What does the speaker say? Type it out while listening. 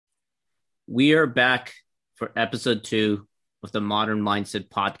We are back for episode 2 of the Modern Mindset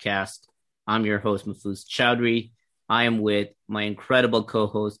podcast. I'm your host, Mafuz Chowdhury. I am with my incredible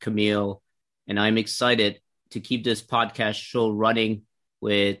co-host, Camille, and I'm excited to keep this podcast show running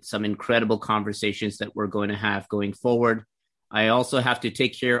with some incredible conversations that we're going to have going forward. I also have to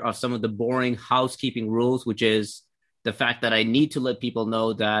take care of some of the boring housekeeping rules, which is the fact that I need to let people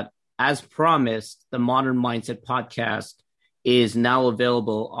know that, as promised, the Modern Mindset podcast is now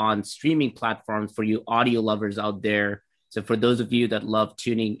available on streaming platforms for you audio lovers out there. So for those of you that love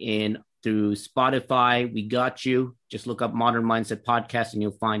tuning in through Spotify, we got you. Just look up Modern Mindset Podcast and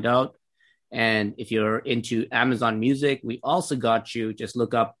you'll find out. And if you're into Amazon Music, we also got you. Just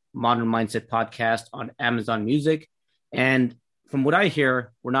look up Modern Mindset Podcast on Amazon Music. And from what I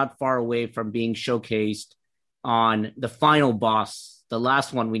hear, we're not far away from being showcased on the final boss, the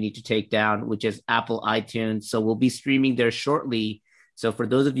last one we need to take down, which is Apple iTunes. So we'll be streaming there shortly. So for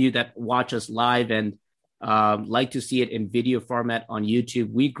those of you that watch us live and like to see it in video format on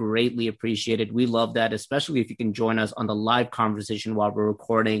YouTube, we greatly appreciate it. We love that, especially if you can join us on the live conversation while we're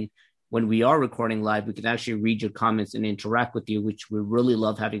recording. When we are recording live, we can actually read your comments and interact with you, which we really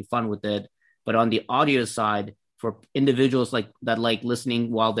love having fun with it. But on the audio side, for individuals like listening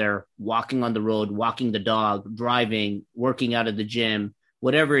while they're walking on the road, walking the dog, driving, working out at the gym,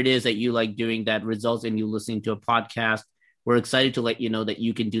 whatever it is that you like doing that results in you listening to a podcast, we're excited to let you know that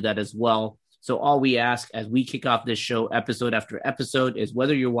you can do that as well. So all we ask as we kick off this show episode after episode is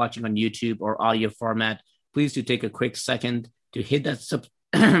whether you're watching on YouTube or audio format, please do take a quick second to hit that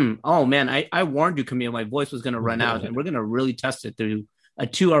Oh man, I warned you, Camille, my voice was going to run out and we're going to really test it through a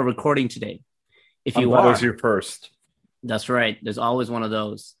 2-hour recording today. If I'm you glad are, it was your first. that's right. There's always one of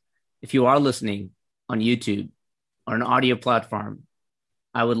those. If you are listening on YouTube or an audio platform,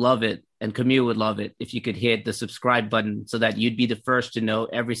 I would love it, and Camille would love it, if you could hit the subscribe button so that you'd be the first to know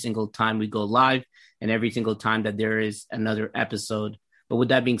every single time we go live and every single time that there is another episode. But with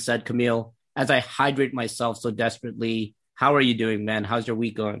that being said, Camille, as I hydrate myself so desperately, how are you doing, man? How's your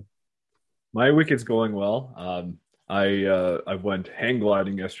week going? My week is going well. I went hang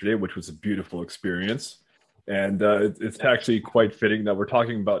gliding yesterday, which was a beautiful experience. And it's actually quite fitting that we're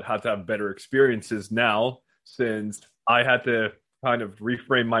talking about how to have better experiences now, since I had to kind of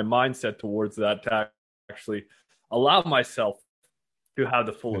reframe my mindset towards that to actually allow myself to have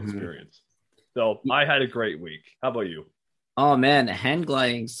the full Mhm. experience. So I had a great week. How about you? Oh man, hang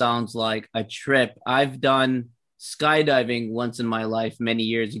gliding sounds like a trip. I've done skydiving once in my life many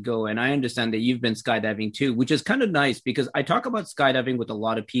years ago, and I understand that you've been skydiving too, which is kind of nice because I talk about skydiving with a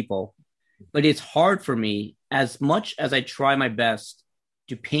lot of people, but it's hard for me as much as I try my best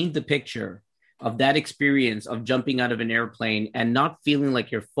to paint the picture of that experience of jumping out of an airplane and not feeling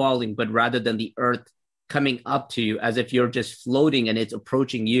like you're falling, but rather than the earth coming up to you as if you're just floating and it's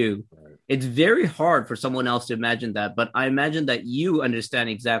approaching you. It's very hard for someone else to imagine that, but I imagine that you understand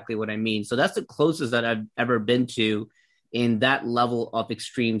exactly what I mean. So that's the closest that I've ever been to in that level of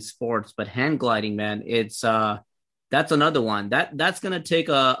extreme sports. But hang gliding, man, it's that's another one. That's gonna take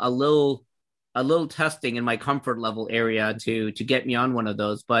a little testing in my comfort level area to get me on one of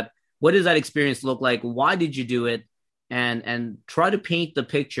those. But what does that experience look like? Why did you do it? And try to paint the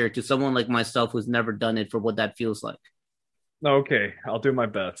picture to someone like myself who's never done it for what that feels like. Okay, I'll do my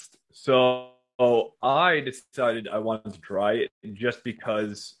best. So I decided I wanted to try it just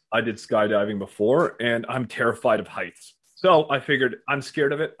because I did skydiving before and I'm terrified of heights. So I figured I'm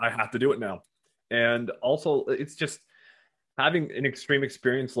scared of it. I have to do it now. And also, it's just having an extreme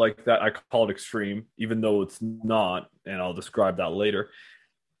experience like that. I call it extreme, even though it's not. And I'll describe that later.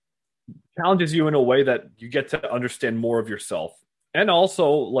 Challenges you in a way that you get to understand more of yourself. And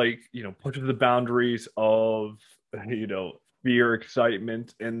also, like, pushes the boundaries of, fear,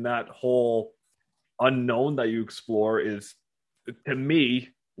 excitement, and that whole unknown that you explore is, to me,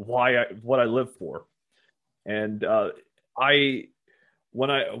 what I live for. And I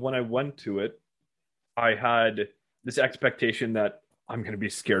when I went to it, I had this expectation that I'm going to be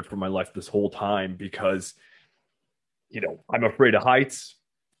scared for my life this whole time because I'm afraid of heights.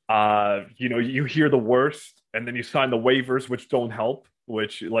 You hear the worst, and then you sign the waivers, which don't help.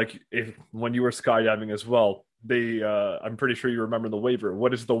 Which, like, if when you were skydiving as well, I'm pretty sure you remember the waiver.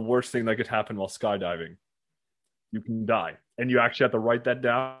 What is the worst thing that could happen while skydiving? You can die, and you actually have to write that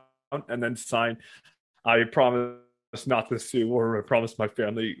down and then sign. I promise not to sue, or I promise my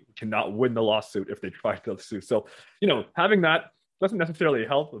family cannot win the lawsuit if they try to sue. So, having that doesn't necessarily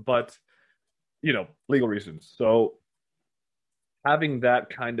help, but legal reasons. So having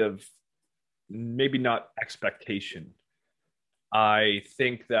that kind of, maybe not expectation, I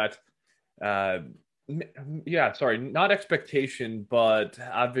think that, uh, yeah, sorry, not expectation, but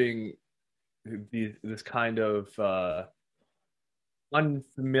having this kind of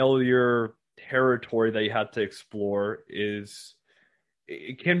unfamiliar territory that you had to explore is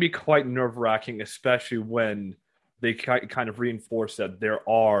it can be quite nerve-wracking, especially when they kind of reinforce that there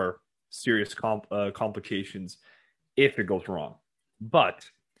are serious complications if it goes wrong. But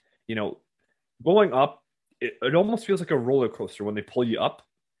you know, going up, it almost feels like a roller coaster when they pull you up,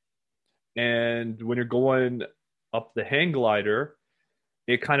 and when you're going up the hang glider,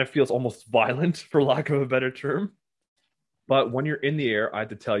 it kind of feels almost violent, for lack of a better term. But when you're in the air, I have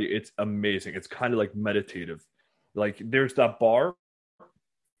to tell you, it's amazing. It's kind of like meditative. Like there's that bar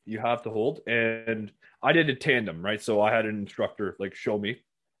you have to hold, and I did a tandem, right? So I had an instructor like show me,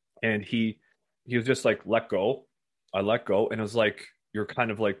 and he was just like, let go. I let go, and it was like you're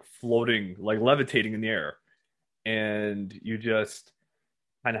kind of like floating, like levitating in the air, and you just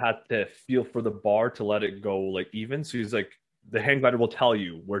kind of had to feel for the bar to let it go like even. So he's like, the hang glider will tell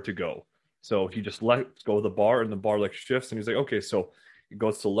you where to go. So he just lets go of the bar, and the bar like shifts, and he's like, okay, so it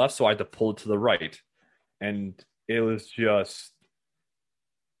goes to the left, so I had to pull it to the right, and it was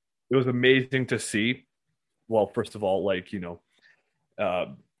amazing to see. Well, first of all, like uh,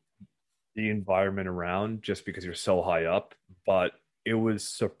 the environment around, just because you're so high up, but it was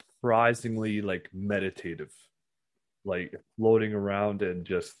surprisingly like meditative, like floating around and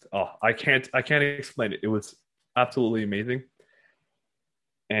just I can't explain it. It was absolutely amazing,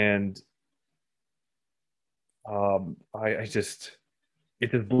 and I just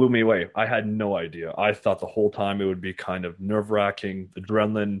it just blew me away. I had no idea. I thought the whole time it would be kind of nerve wracking,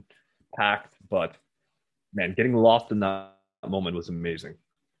 adrenaline packed, but man, getting lost in that moment was amazing.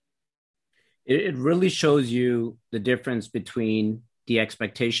 It really shows you the difference between the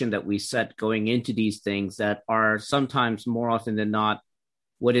expectation that we set going into these things that are sometimes more often than not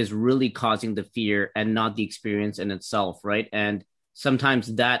what is really causing the fear and not the experience in itself, right? And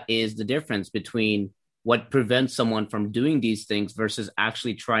sometimes that is the difference between what prevents someone from doing these things versus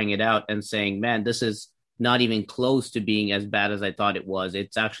actually trying it out and saying, man, this is not even close to being as bad as I thought it was.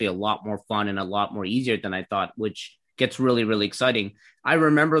 It's actually a lot more fun and a lot more easier than I thought, which gets really, really exciting. I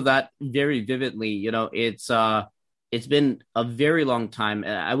remember that very vividly. It's been a very long time.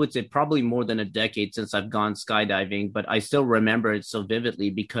 I would say probably more than a decade since I've gone skydiving, but I still remember it so vividly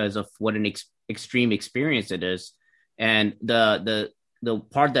because of what an extreme experience it is. And the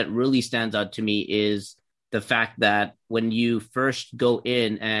part that really stands out to me is the fact that when you first go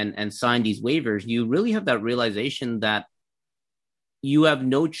in and sign these waivers, you really have that realization that you have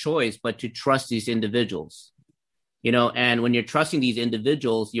no choice but to trust these individuals. And when you're trusting these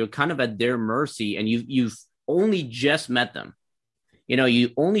individuals, you're kind of at their mercy, and you've only just met them. You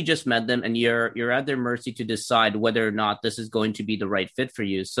only just met them, and you're at their mercy to decide whether or not this is going to be the right fit for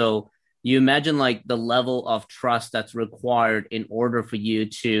you. So you imagine like the level of trust that's required in order for you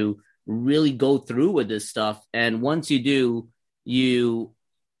to really go through with this stuff. And once you do, you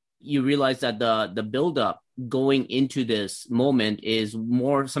you realize that the buildup going into this moment is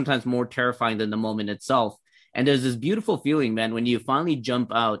sometimes more terrifying than the moment itself. And there's this beautiful feeling, man, when you finally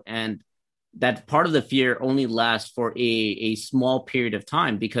jump out, and that part of the fear only lasts for a small period of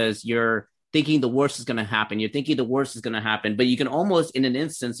time because you're thinking the worst is going to happen. You're thinking the worst is going to happen, but you can almost in an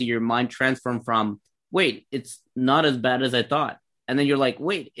instance see your mind transform from, wait, it's not as bad as I thought. And then you're like,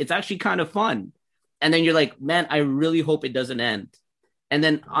 wait, it's actually kind of fun. And then you're like, man, I really hope it doesn't end. And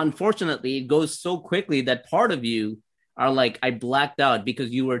then unfortunately, it goes so quickly that part of you are like, I blacked out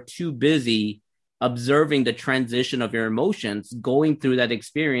because you were too busy observing the transition of your emotions going through that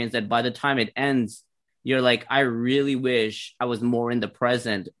experience, that by the time it ends, you're like, I really wish I was more in the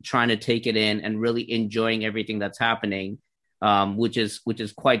present, trying to take it in and really enjoying everything that's happening, which is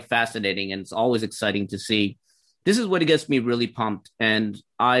quite fascinating, and it's always exciting to see. This is what gets me really pumped, and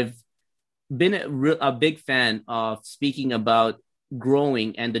I've been a big fan of speaking about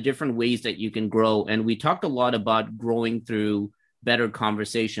growing and the different ways that you can grow. And we talked a lot about growing through better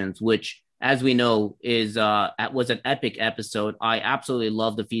conversations, which, as we know, was an epic episode. I absolutely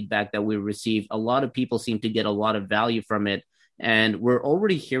love the feedback that we received. A lot of people seem to get a lot of value from it. And we're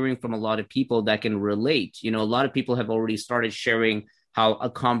already hearing from a lot of people that can relate. A lot of people have already started sharing how a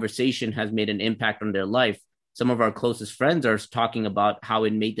conversation has made an impact on their life. Some of our closest friends are talking about how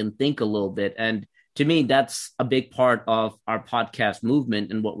it made them think a little bit. And to me, that's a big part of our podcast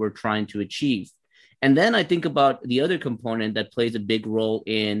movement and what we're trying to achieve. And then I think about the other component that plays a big role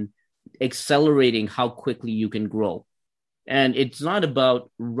in accelerating how quickly you can grow. And it's not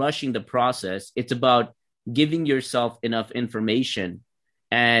about rushing the process. It's about giving yourself enough information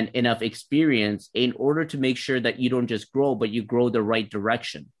and enough experience in order to make sure that you don't just grow, but you grow the right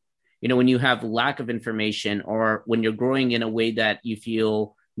direction. When you have lack of information, or when you're growing in a way that you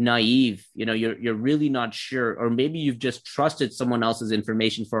feel naive, you're really not sure, or maybe you've just trusted someone else's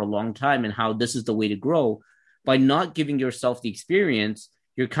information for a long time and how this is the way to grow. By not giving yourself the experience,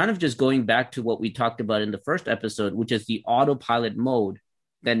 you're kind of just going back to what we talked about in the first episode, which is the autopilot mode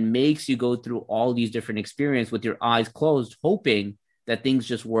that makes you go through all these different experiences with your eyes closed, hoping that things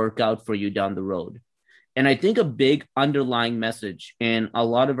just work out for you down the road. And I think a big underlying message in a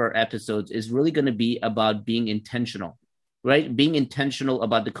lot of our episodes is really going to be about being intentional, right? Being intentional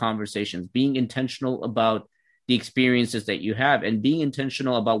about the conversations, being intentional about the experiences that you have, and being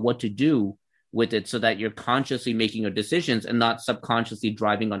intentional about what to do with it so that you're consciously making your decisions and not subconsciously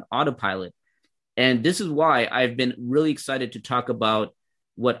driving on autopilot. And this is why I've been really excited to talk about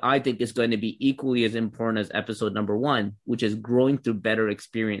what I think is going to be equally as important as episode number one, which is growing through better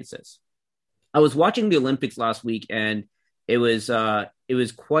experiences. I was watching the Olympics last week, and it was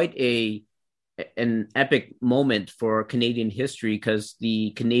quite an epic moment for Canadian history because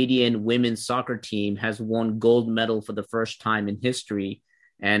the Canadian women's soccer team has won gold medal for the first time in history.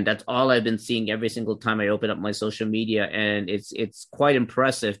 And that's all I've been seeing every single time I open up my social media. And it's quite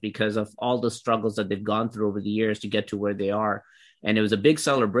impressive because of all the struggles that they've gone through over the years to get to where they are. And it was a big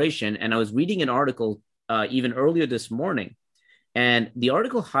celebration. And I was reading an article even earlier this morning, and the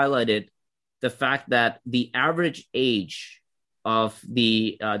article highlighted the fact that the average age of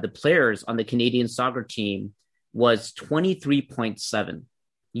the players on the Canadian soccer team was 23.7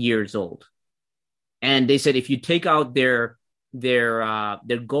 years old. And they said if you take out their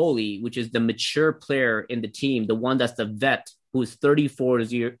goalie, which is the mature player in the team, the one that's the vet, who's 34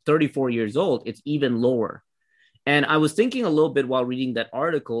 years old, it's even lower. And I was thinking a little bit while reading that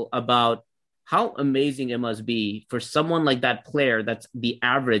article about how amazing it must be for someone like that player that's the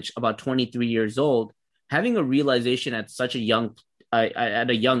average about 23 years old, having a realization at such a young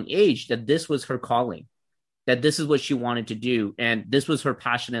age that this was her calling, that this is what she wanted to do, and this was her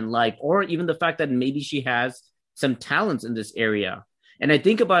passion in life, or even the fact that maybe she has some talents in this area. And I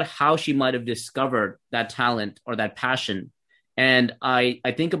think about how she might have discovered that talent or that passion. And I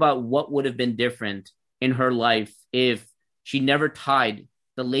think about what would have been different in her life if she never tied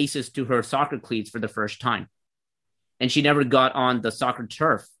the laces to her soccer cleats for the first time, and she never got on the soccer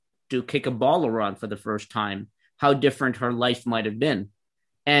turf to kick a ball around for the first time, how different her life might have been.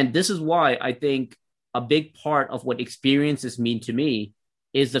 And this is why I think a big part of what experiences mean to me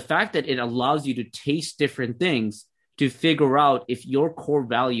is the fact that it allows you to taste different things to figure out if your core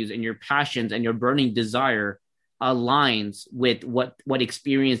values and your passions and your burning desire aligns with what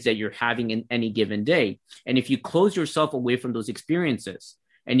experience that you're having in any given day. And if you close yourself away from those experiences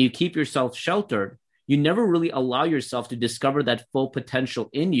and you keep yourself sheltered, you never really allow yourself to discover that full potential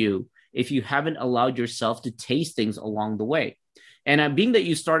in you if you haven't allowed yourself to taste things along the way. And being that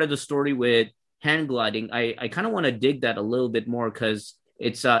you started the story with hand gliding, I kind of want to dig that a little bit more because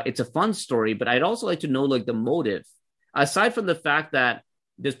it's a fun story, but I'd also like to know like the motive. Aside from the fact that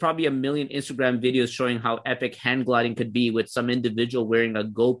there's probably a million Instagram videos showing how epic hand gliding could be with some individual wearing a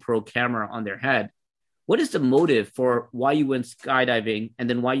GoPro camera on their head, what is the motive for why you went skydiving and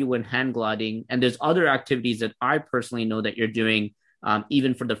then why you went hand gliding? And there's other activities that I personally know that you're doing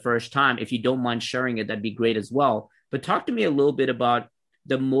even for the first time. If you don't mind sharing it, that'd be great as well. But talk to me a little bit about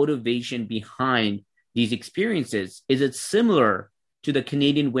the motivation behind these experiences. Is it similar to the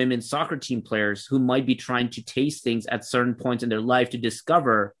Canadian women's soccer team players who might be trying to taste things at certain points in their life to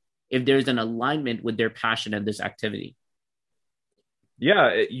discover if there's an alignment with their passion and this activity?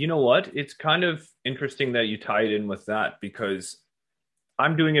 Yeah, you know what? It's kind of interesting that you tie it in with that because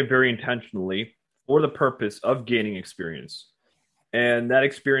I'm doing it very intentionally for the purpose of gaining experience. And that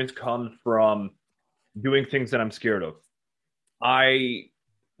experience comes from doing things that I'm scared of. I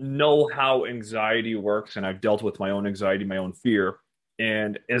know how anxiety works, and I've dealt with my own anxiety, my own fear.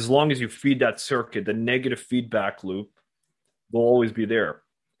 And as long as you feed that circuit, the negative feedback loop will always be there.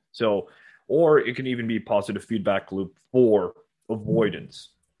 So, or it can even be a positive feedback loop for avoidance.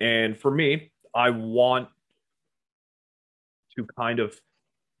 And for me, I want to kind of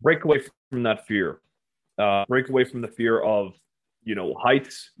break away from that fear, break away from the fear of,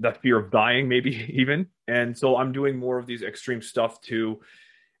 heights, that fear of dying, maybe even. And so I'm doing more of these extreme stuff to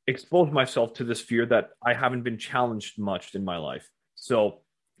expose myself to this fear that I haven't been challenged much in my life. So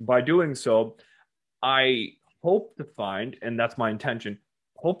by doing so, I hope to find, and that's my intention,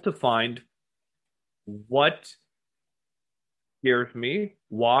 hope to find what scares me,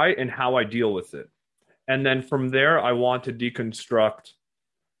 why, and how I deal with it. And then from there, I want to deconstruct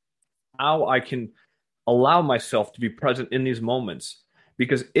how I can allow myself to be present in these moments.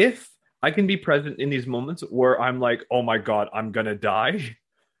 Because if I can be present in these moments where I'm like, oh my God, I'm going to die,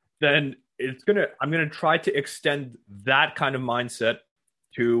 then I'm going to try to extend that kind of mindset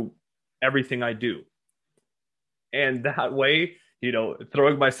to everything I do. And that way,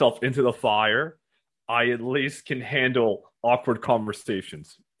 throwing myself into the fire, I at least can handle awkward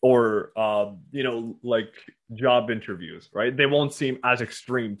conversations or, like job interviews, right? They won't seem as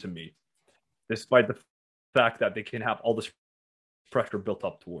extreme to me, despite the fact that they can have all this pressure built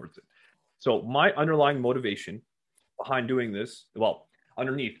up towards it. So, my underlying motivation behind doing this, well,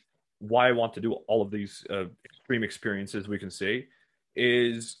 underneath why I want to do all of these extreme experiences, we can say,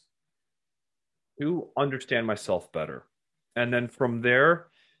 is to understand myself better. And then from there,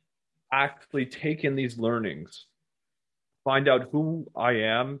 actually take in these learnings, find out who I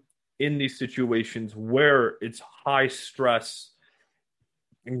am in these situations where it's high stress,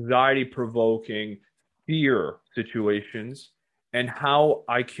 anxiety provoking, fear situations, and how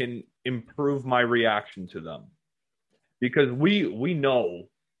I can improve my reaction to them. Because we know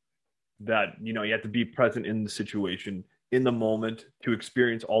that you have to be present in the situation in the moment to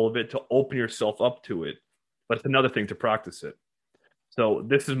experience all of it, to open yourself up to it. But it's another thing to practice it. So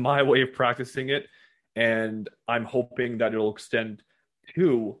this is my way of practicing it, and I'm hoping that it'll extend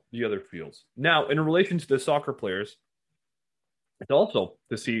to the other fields. Now, in relation to the soccer players, it's also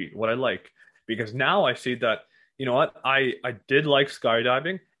to see what I like, because now I see that, you know what, I did like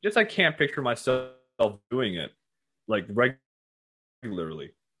skydiving, just I can't picture myself doing it like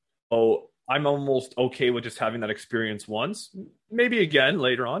regularly. So I'm almost okay with just having that experience once, maybe again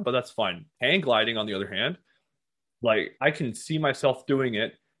later on, but that's fine. Hang gliding, on the other hand, like I can see myself doing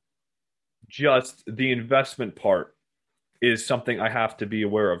it. Just the investment part is something I have to be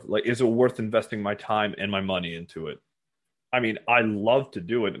aware of. Like, is it worth investing my time and my money into it? I mean, I love to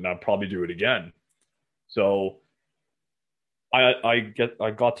do it, and I'll probably do it again. So I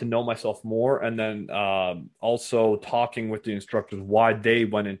got to know myself more, and then also talking with the instructors why they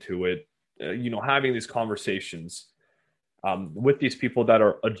went into it. Having these conversations with these people that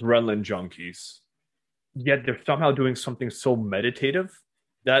are adrenaline junkies, yet they're somehow doing something so meditative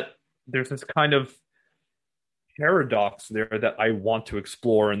that there's this kind of paradox there that I want to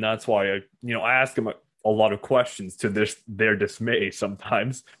explore, and that's why I ask them a lot of questions to their dismay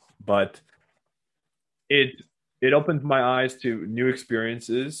sometimes, but it it opens my eyes to new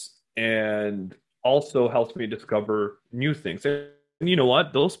experiences and also helps me discover new things. And you know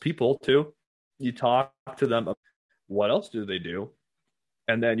what? Those people too, you talk to them about what else do they do,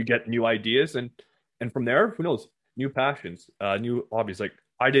 and then you get new ideas, and from there, who knows, new passions, new hobbies. Like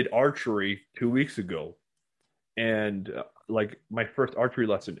I did archery 2 weeks ago, and like my first archery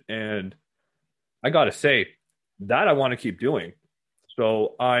lesson, and I gotta say that I want to keep doing.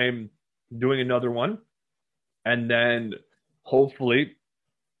 So I'm doing another one, and then hopefully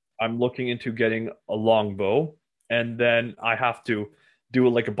I'm looking into getting a longbow, and then I have to do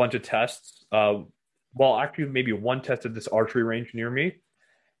like a bunch of tests. Well, actually, maybe one test at this archery range near me,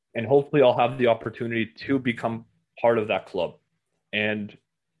 and hopefully I'll have the opportunity to become part of that club. And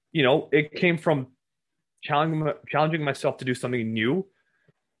it came from challenging myself to do something new,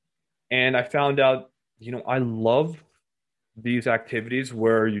 and I found out, I love these activities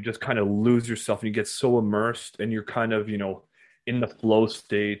where you just kind of lose yourself and you get so immersed and you're kind of, in the flow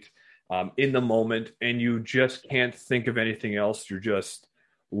state, in the moment, and you just can't think of anything else. You're just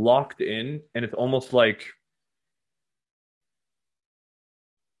locked in, and it's almost like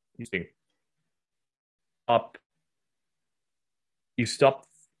you up, you stop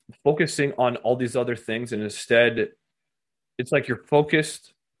focusing on all these other things, and instead, it's like you're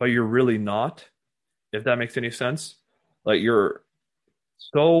focused, but you're really not, if that makes any sense. Like you're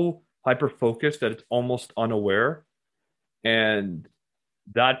so hyper focused that it's almost unaware. And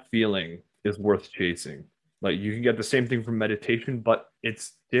that feeling is worth chasing. Like you can get the same thing from meditation, but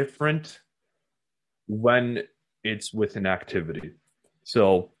it's different when it's with an activity.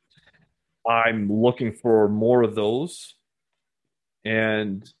 So I'm looking for more of those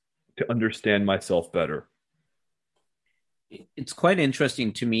and to understand myself better. It's quite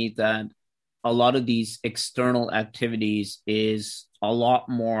interesting to me that a lot of these external activities is a lot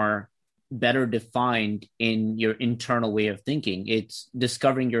more better defined in your internal way of thinking. It's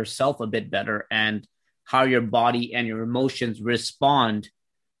discovering yourself a bit better and how your body and your emotions respond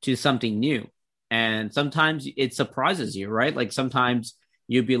to something new. And sometimes it surprises you, right? Like sometimes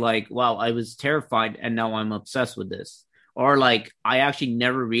you'd be like, wow, I was terrified and now I'm obsessed with this. Or like, I actually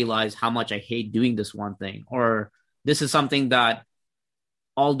never realized how much I hate doing this one thing. Or this is something that,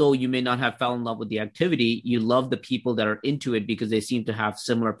 although you may not have fell in love with the activity, you love the people that are into it because they seem to have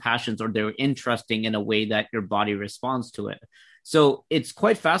similar passions or they're interesting in a way that your body responds to it. So it's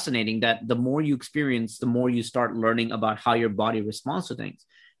quite fascinating that the more you experience, the more you start learning about how your body responds to things.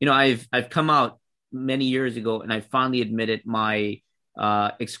 I've come out many years ago and I finally admitted my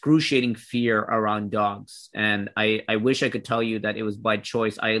excruciating fear around dogs. And I wish I could tell you that it was by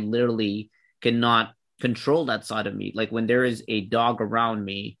choice. I literally cannot control that side of me. Like when there is a dog around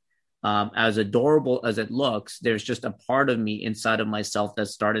me, as adorable as it looks, there's just a part of me inside of myself that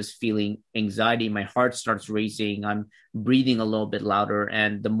starts feeling anxiety. My heart starts racing. I'm breathing a little bit louder.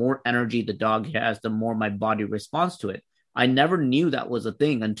 And the more energy the dog has, the more my body responds to it. I never knew that was a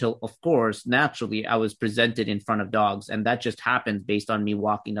thing until, of course, naturally, I was presented in front of dogs. And that just happens based on me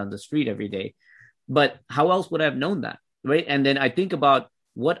walking down the street every day. But how else would I have known that? Right. And then I think about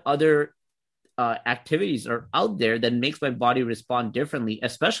what other activities are out there that makes my body respond differently,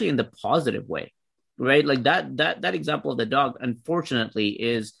 especially in the positive way, right? Like that example of the dog, unfortunately,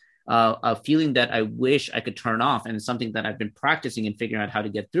 is a feeling that I wish I could turn off, and something that I've been practicing and figuring out how to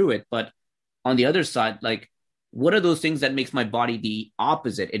get through it. But on the other side, like, what are those things that makes my body the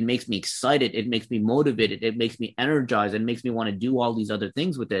opposite? It makes me excited. It makes me motivated. It makes me energized. It makes me want to do all these other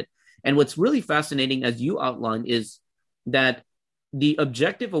things with it. And what's really fascinating, as you outlined, is that the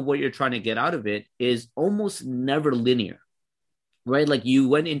objective of what you're trying to get out of it is almost never linear, right? Like you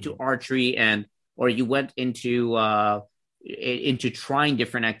went into archery or you went into trying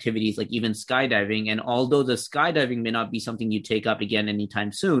different activities, like even skydiving. And although the skydiving may not be something you take up again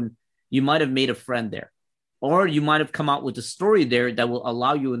anytime soon, you might have made a friend there, or you might have come out with a story there that will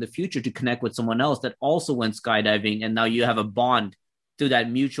allow you in the future to connect with someone else that also went skydiving. And now you have a bond through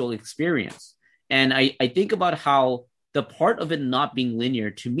that mutual experience. And I think about how the part of it not being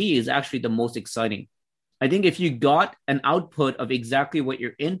linear, to me, is actually the most exciting. I think if you got an output of exactly what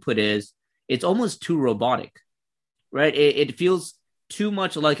your input is, it's almost too robotic, right? It feels too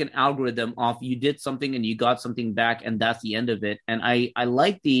much like an algorithm of you did something and you got something back, and that's the end of it. And I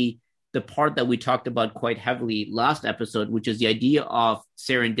like the part that we talked about quite heavily last episode, which is the idea of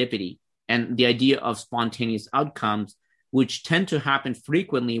serendipity and the idea of spontaneous outcomes, which tend to happen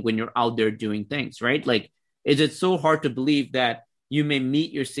frequently when you're out there doing things, right? Like, is it so hard to believe that you may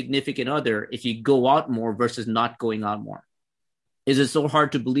meet your significant other if you go out more versus not going out more? Is it so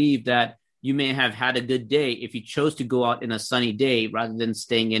hard to believe that you may have had a good day if you chose to go out in a sunny day rather than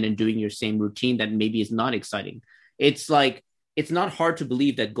staying in and doing your same routine that maybe is not exciting? It's like, it's not hard to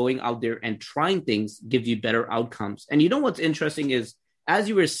believe that going out there and trying things gives you better outcomes. And you know what's interesting is, as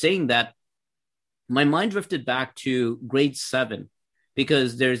you were saying that, my mind drifted back to grade 7,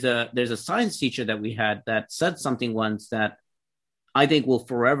 because there's a science teacher that we had that said something once that I think will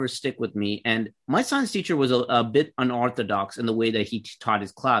forever stick with me. And my science teacher was a bit unorthodox in the way that he taught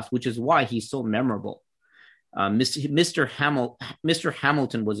his class, which is why he's so memorable. Mr.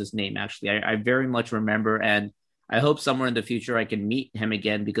 Hamilton was his name, actually. I very much remember, and I hope somewhere in the future I can meet him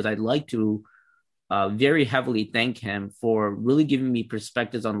again, because I'd like to very heavily thank him for really giving me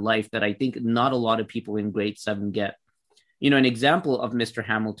perspectives on life that I think not a lot of people in grade 7 get. You know, an example of Mr.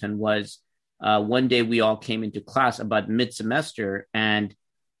 Hamilton was one day we all came into class about mid-semester, and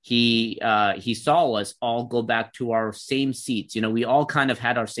he saw us all go back to our same seats. You know, we all kind of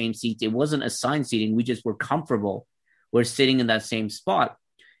had our same seats. It wasn't assigned seating. We just were comfortable. We're sitting in that same spot.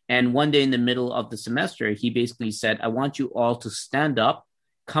 And one day in the middle of the semester, he basically said, I want you all to stand up,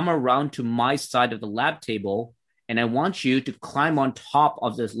 come around to my side of the lab table, and I want you to climb on top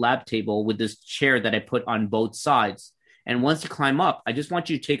of this lab table with this chair that I put on both sides. And once you climb up, I just want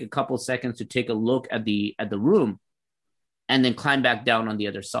you to take a couple of seconds to take a look at the room, and then climb back down on the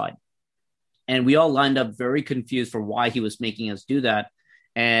other side. And we all lined up very confused for why he was making us do that.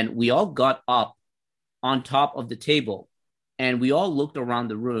 And we all got up on top of the table, and we all looked around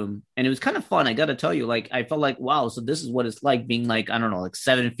the room, and it was kind of fun. I got to tell you, like, I felt like, wow, so this is what it's like being like, I don't know, like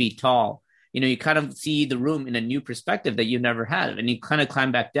 7 feet tall. You know, you kind of see the room in a new perspective that you've never had, and you kind of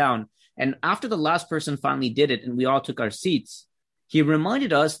climb back down. And after the last person finally did it and we all took our seats, he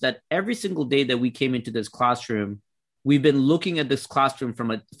reminded us that every single day that we came into this classroom, we've been looking at this classroom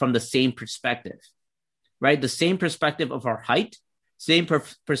from the same perspective, right? The same perspective of our height, same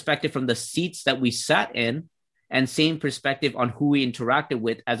perspective from the seats that we sat in, and same perspective on who we interacted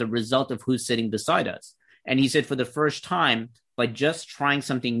with as a result of who's sitting beside us. And he said, for the first time, by just trying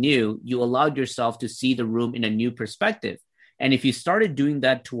something new, you allowed yourself to see the room in a new perspective. And if you started doing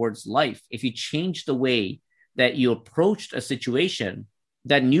that towards life, if you changed the way that you approached a situation,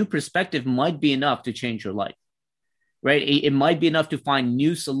 that new perspective might be enough to change your life, right? It might be enough to find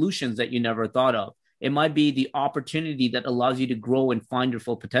new solutions that you never thought of. It might be the opportunity that allows you to grow and find your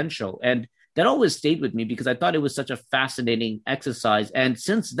full potential. And that always stayed with me because I thought it was such a fascinating exercise. And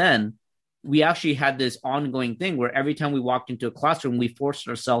since then, we actually had this ongoing thing where every time we walked into a classroom, we forced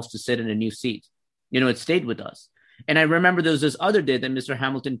ourselves to sit in a new seat. You know, it stayed with us. And I remember there was this other day that Mr.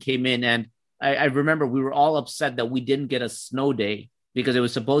 Hamilton came in, and I remember we were all upset that we didn't get a snow day because it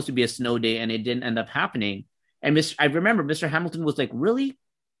was supposed to be a snow day and it didn't end up happening. And I remember Mr. Hamilton was like, "Really?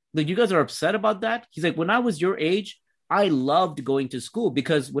 Like you guys are upset about that?" He's like, "When I was your age, I loved going to school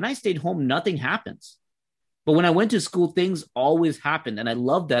because when I stayed home, nothing happens. But when I went to school, things always happened. And I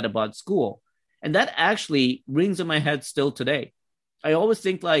love that about school." And that actually rings in my head still today. I always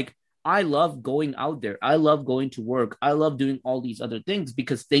think like, I love going out there. I love going to work. I love doing all these other things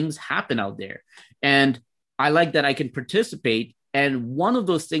because things happen out there. And I like that I can participate. And one of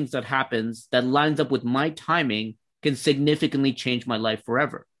those things that happens that lines up with my timing can significantly change my life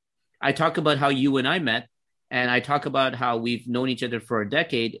forever. I talk about how you and I met, and I talk about how we've known each other for a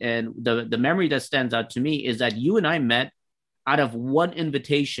decade. And the memory that stands out to me is that you and I met out of one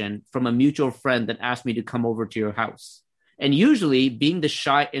invitation from a mutual friend that asked me to come over to your house. And usually, being the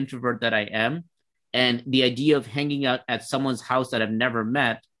shy introvert that I am, and the idea of hanging out at someone's house that I've never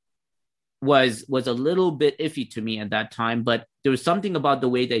met was a little bit iffy to me at that time. But there was something about the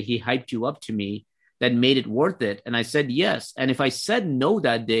way that he hyped you up to me that made it worth it. And I said yes. And if I said no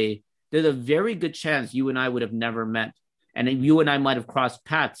that day, there's a very good chance you and I would have never met. And you and I might have crossed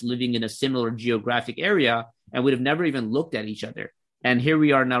paths living in a similar geographic area and would have never even looked at each other. And here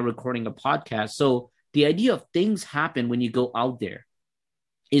we are now recording a podcast. So the idea of things happen when you go out there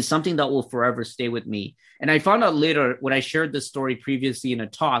is something that will forever stay with me. And I found out later when I shared this story previously in a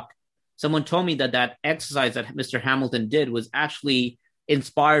talk, someone told me that that exercise that Mr. Hamilton did was actually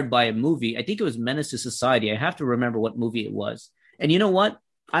inspired by a movie. I think it was Menace to Society. I have to remember what movie it was. And you know what?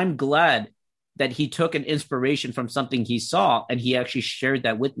 I'm glad that he took an inspiration from something he saw and he actually shared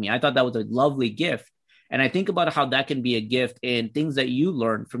that with me. I thought that was a lovely gift. And I think about how that can be a gift in things that you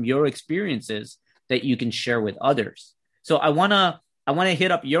learn from your experiences that you can share with others. So I wanna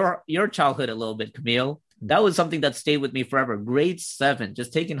hit up your childhood a little bit, Camille. That was something that stayed with me forever. Grade 7,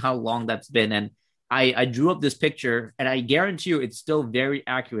 just taking how long that's been. And I drew up this picture and I guarantee you it's still very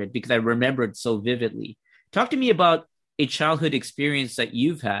accurate because I remember it so vividly. Talk to me about a childhood experience that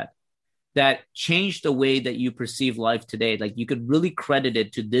you've had that changed the way that you perceive life today. Like you could really credit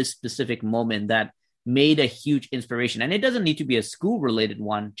it to this specific moment that made a huge inspiration. And it doesn't need to be a school related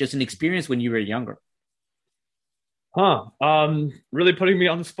one, just an experience when you were younger. Huh. Really putting me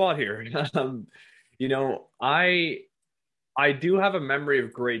on the spot here. You know, I do have a memory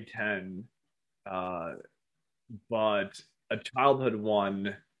of grade 10, uh, but a childhood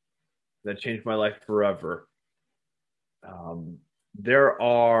one that changed my life forever. Um, there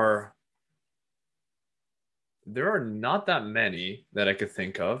are there are not that many that I could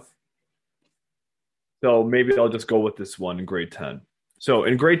think of. So maybe I'll just go with this one in grade 10. So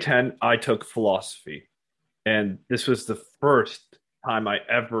in grade 10, I took philosophy, and this was the first time I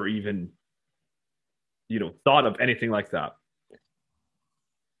ever even, thought of anything like that.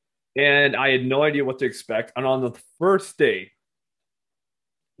 And I had no idea what to expect. And on the first day,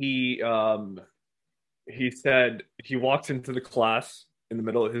 he he said he walks into the class in the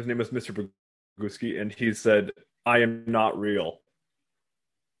middle. His name was Mr. Boguski, and he said, "I am not real."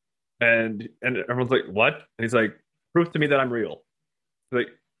 And everyone's like, "What?" And he's like, "Prove to me that I'm real." He's like,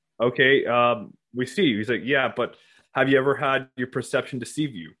 "Okay, we see you." He's like, "Yeah, but have you ever had your perception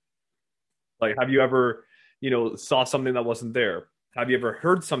deceive you? Like, have you ever, saw something that wasn't there? Have you ever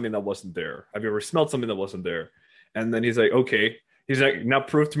heard something that wasn't there? Have you ever smelled something that wasn't there?" And then he's like, "Okay." He's like, "Now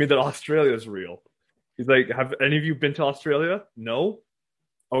prove to me that Australia is real." He's like, "Have any of you been to Australia?" "No."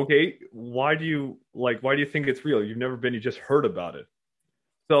 "Okay, why do you think it's real? You've never been, you just heard about it."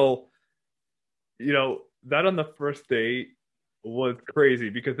 So, that on the first day was crazy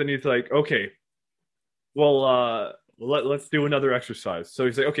because then he's like, "Okay, well, let's do another exercise." So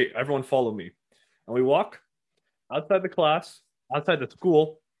he's like, "Okay, everyone follow me." And we walk outside the class, outside the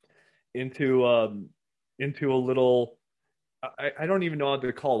school, into into a little, I don't even know how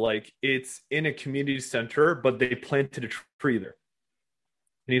to call it. Like it's in a community center, but they planted a tree there.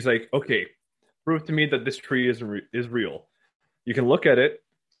 And he's like, "Okay, prove to me that this tree is real. You can look at it,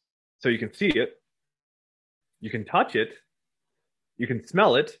 so you can see it, you can touch it, you can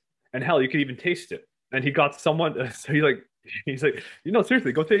smell it, and hell, you can even taste it." And he got someone, so he's like,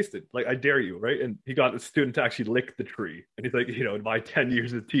 seriously, go taste it. Like, I dare you, right? And he got a student to actually lick the tree. And he's like, in my 10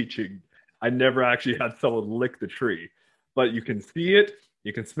 years of teaching, I never actually had someone lick the tree. But you can see it,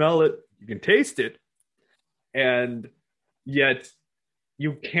 you can smell it, you can taste it, and yet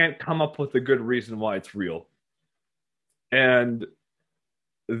you can't come up with a good reason why it's real. And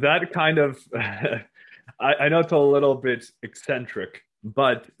that kind of, I know it's a little bit eccentric,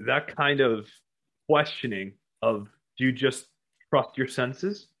 but that kind of questioning of, do you just trust your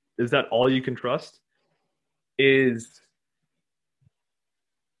senses? Is that all you can trust? Is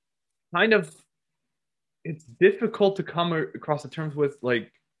kind of it's difficult to come across the terms with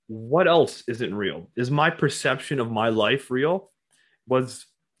like what else isn't real? Is my perception of my life real? Was,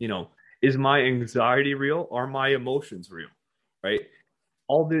 you know, is my anxiety real? Are my emotions real? Right?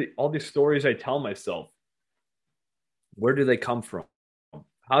 All the stories I tell myself, where do they come from?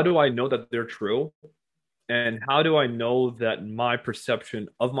 How do I know that they're true? And how do I know that my perception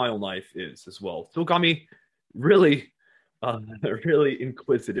of my own life is as well? So it got me really, really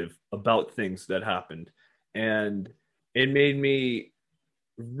inquisitive about things that happened, and it made me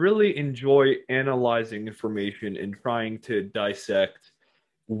really enjoy analyzing information and trying to dissect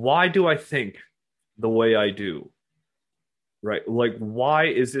why do I think the way I do, right? Like, why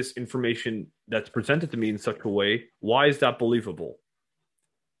is this information that's presented to me in such a way? Why is that believable?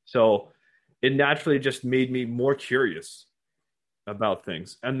 So it naturally just made me more curious about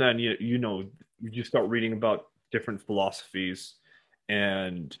things. And then you start reading about different philosophies,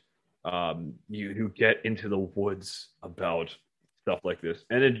 and you get into the woods about stuff like this,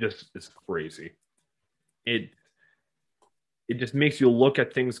 and it just is crazy. It it just makes you look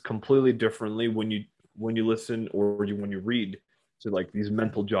at things completely differently when you listen or when you read to like these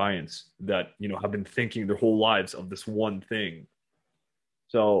mental giants that have been thinking their whole lives of this one thing.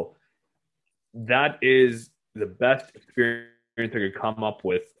 So that is the best experience I could come up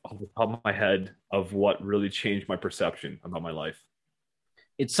with off the top of my head of what really changed my perception about my life.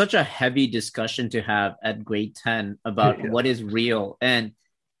 It's such a heavy discussion to have at grade 10 about Yeah. what is real. And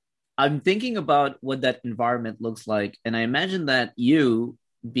I'm thinking about what that environment looks like. And I imagine that you,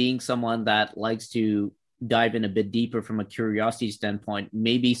 being someone that likes to dive in a bit deeper from a curiosity standpoint,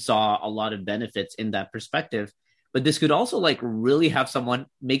 maybe saw a lot of benefits in that perspective. But this could also like really have someone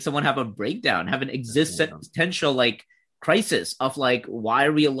make someone have a breakdown, have an existential like crisis of like, why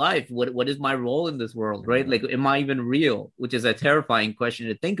are we alive? What is my role in this world? Right? Yeah. Like, am I even real? Which is a terrifying question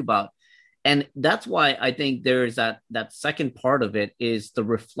to think about. And that's why I think there's that second part of it is the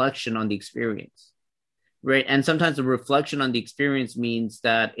reflection on the experience, right? And sometimes the reflection on the experience means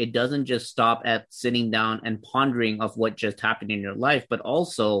that it doesn't just stop at sitting down and pondering of what just happened in your life, but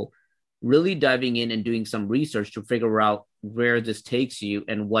also really diving in and doing some research to figure out where this takes you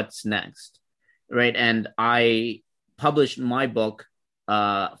and what's next, right? And I published my book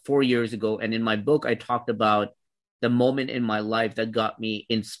 4 years ago, and in my book I talked about the moment in my life that got me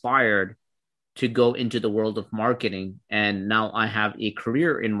inspired to go into the world of marketing. And now I have a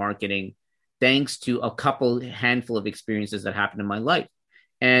career in marketing thanks to a couple handful of experiences that happened in my life.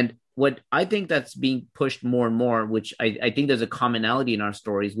 And what I think that's being pushed more and more, which I think there's a commonality in our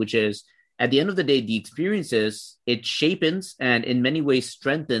stories, which is at the end of the day, the experiences, it shapens and in many ways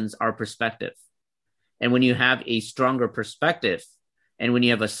strengthens our perspective. And when you have a stronger perspective and when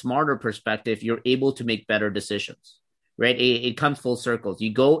you have a smarter perspective, you're able to make better decisions, right? It comes full circles.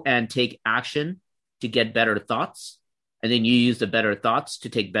 You go and take action to get better thoughts, and then you use the better thoughts to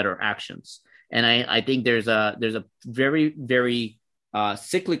take better actions. And I think there's a very, very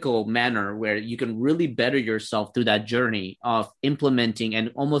cyclical manner where you can really better yourself through that journey of implementing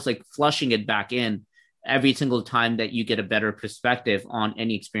and almost like flushing it back in every single time that you get a better perspective on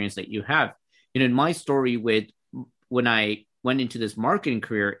any experience that you have. In my story with when I went into this marketing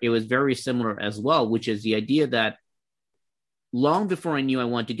career, it was very similar as well, which is the idea that long before I knew I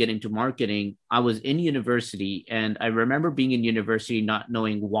wanted to get into marketing, I was in university, and I remember being in university, not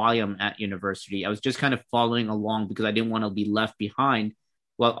knowing why I'm at university. I was just kind of following along because I didn't want to be left behind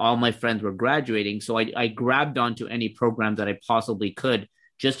while all my friends were graduating. So I grabbed onto any program that I possibly could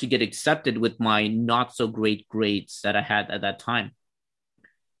just to get accepted with my not so great grades that I had at that time.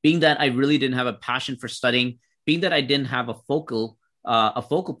 Being that I really didn't have a passion for studying, being that I didn't have a focal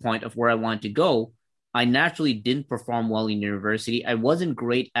point of where I wanted to go, I naturally didn't perform well in university. I wasn't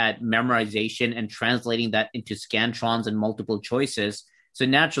great at memorization and translating that into scantrons and multiple choices. So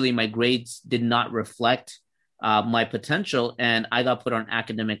naturally, my grades did not reflect my potential, and I got put on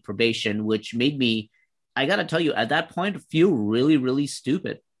academic probation, which made me, I got to tell you, at that point, feel really, really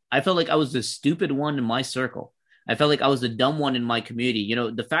stupid. I felt like I was the stupid one in my circle. I felt like I was the dumb one in my community.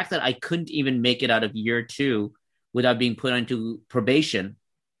 The fact that I couldn't even make it out of year two without being put onto probation,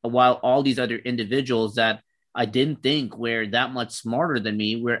 while all these other individuals that I didn't think were that much smarter than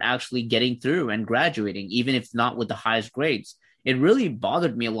me were actually getting through and graduating, even if not with the highest grades. It really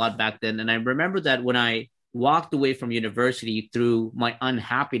bothered me a lot back then. And I remember that when I walked away from university through my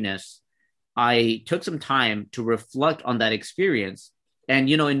unhappiness, I took some time to reflect on that experience. And,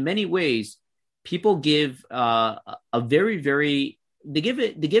 in many ways, people give a very, very, they give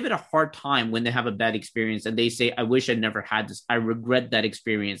it a hard time when they have a bad experience and they say, I wish I never had this. I regret that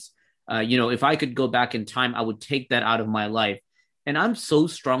experience. If I could go back in time, I would take that out of my life. And I'm so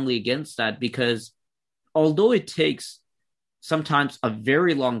strongly against that because although it takes sometimes a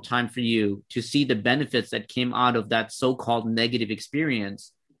very long time for you to see the benefits that came out of that so-called negative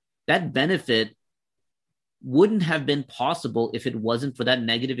experience, that benefit wouldn't have been possible if it wasn't for that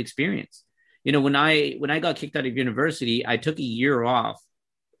negative experience. When I got kicked out of university, I took a year off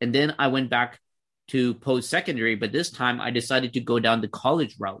and then I went back to post-secondary, but this time I decided to go down the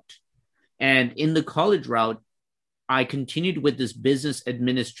college route. And in the college route, I continued with this business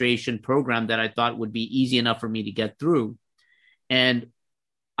administration program that I thought would be easy enough for me to get through. And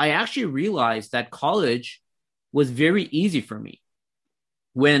I actually realized that college was very easy for me.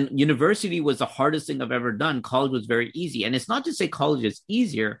 When university was the hardest thing I've ever done, college was very easy. And it's not to say college is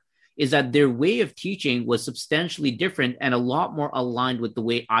easier, is that their way of teaching was substantially different and a lot more aligned with the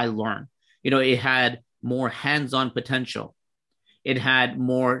way I learn. It had more hands-on potential. It had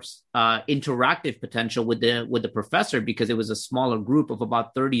more interactive potential with the professor because it was a smaller group of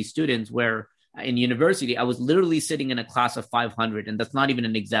about 30 students, where in university, I was literally sitting in a class of 500, and that's not even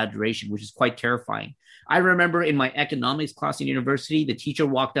an exaggeration, which is quite terrifying. I remember in my economics class in university, the teacher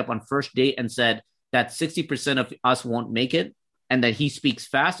walked up on first day and said that 60% of us won't make it and that he speaks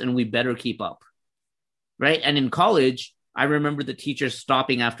fast and we better keep up, right? And in college, I remember the teacher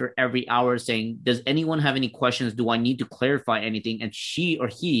stopping after every hour saying, does anyone have any questions? Do I need to clarify anything? And she or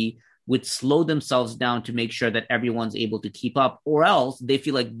he would slow themselves down to make sure that everyone's able to keep up, or else they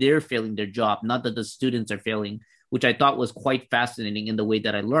feel like they're failing their job, not that the students are failing, which I thought was quite fascinating in the way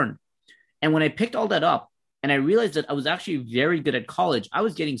that I learned. And when I picked all that up and I realized that I was actually very good at college, I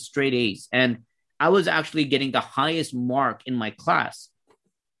was getting straight A's and I was actually getting the highest mark in my class.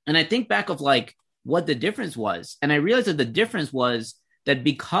 And I think back of like what the difference was. And I realized that the difference was that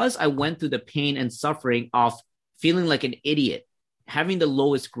because I went through the pain and suffering of feeling like an idiot, having the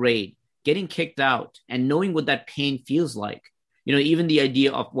lowest grade, getting kicked out, and knowing what that pain feels like, even the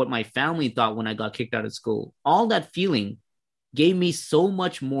idea of what my family thought when I got kicked out of school, all that feeling gave me so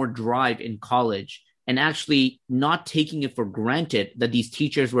much more drive in college, and actually not taking it for granted that these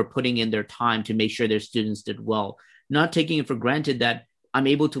teachers were putting in their time to make sure their students did well, not taking it for granted that I'm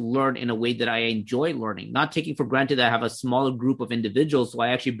able to learn in a way that I enjoy learning, not taking for granted that I have a smaller group of individuals. So I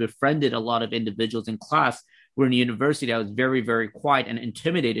actually befriended a lot of individuals in class, where in university, I was very, very quiet and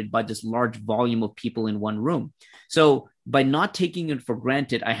intimidated by this large volume of people in one room. So by not taking it for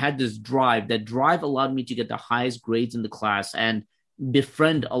granted, I had this drive. That drive allowed me to get the highest grades in the class and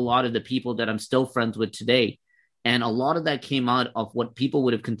befriend a lot of the people that I'm still friends with today. And a lot of that came out of what people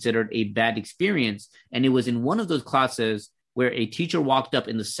would have considered a bad experience. And it was in one of those classes where a teacher walked up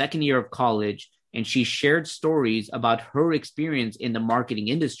in the second year of college and she shared stories about her experience in the marketing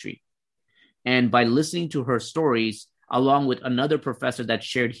industry. And by listening to her stories, along with another professor that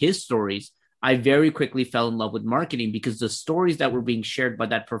shared his stories, I very quickly fell in love with marketing, because the stories that were being shared by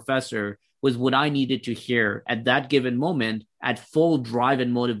that professor was what I needed to hear at that given moment, at full drive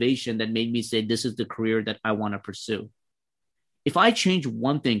and motivation that made me say, this is the career that I want to pursue. If I change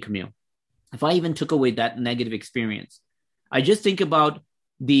one thing, Camille, if I even took away that negative experience, I just think about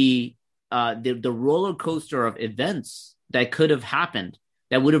the roller coaster of events that could have happened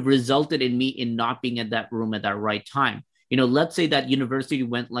that would have resulted in me in not being at that room at that right time. Let's say that university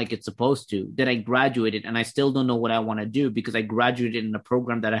went like it's supposed to, then I graduated and I still don't know what I want to do because I graduated in a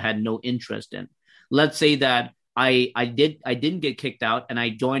program that I had no interest in. Let's say that I didn't get kicked out and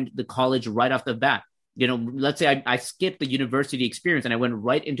I joined the college right off the bat. Let's say I skipped the university experience and I went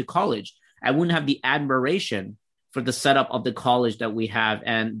right into college. I wouldn't have the admiration for the setup of the college that we have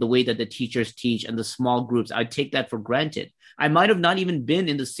and the way that the teachers teach and the small groups. I take that for granted. I might have not even been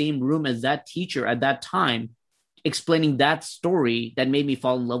in the same room as that teacher at that time, explaining that story that made me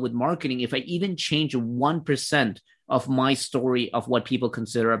fall in love with marketing, if I even change 1% of my story of what people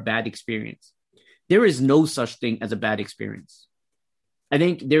consider a bad experience. There is no such thing as a bad experience. I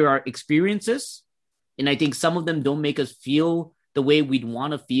think there are experiences, and I think some of them don't make us feel the way we'd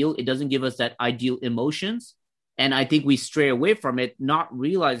want to feel. It doesn't give us that ideal emotions. And I think we stray away from it, not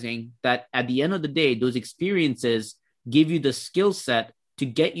realizing that at the end of the day, those experiences give you the skill set to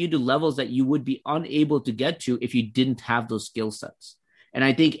get you to levels that you would be unable to get to if you didn't have those skill sets. And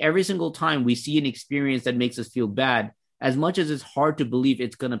I think every single time we see an experience that makes us feel bad, as much as it's hard to believe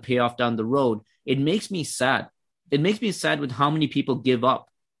it's going to pay off down the road, it makes me sad. It makes me sad with how many people give up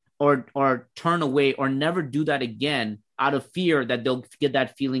or turn away or never do that again out of fear that they'll get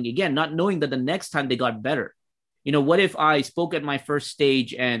that feeling again, not knowing that the next time they got better. What if I spoke at my first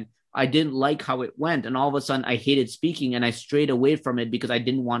stage and I didn't like how it went, and all of a sudden I hated speaking and I strayed away from it because I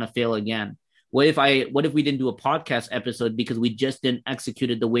didn't want to fail again? What if we didn't do a podcast episode because we just didn't execute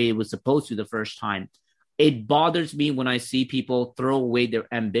it the way it was supposed to the first time? It bothers me when I see people throw away their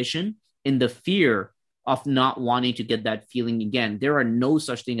ambition in the fear of not wanting to get that feeling again. There are no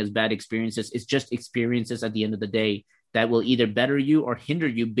such thing as bad experiences. It's just experiences at the end of the day that will either better you or hinder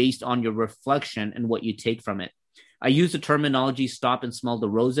you based on your reflection and what you take from it. I use the terminology stop and smell the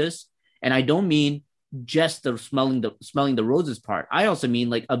roses. And I don't mean just the smelling the roses part. I also mean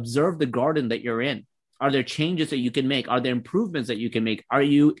like observe the garden that you're in. Are there changes that you can make? Are there improvements that you can make? Are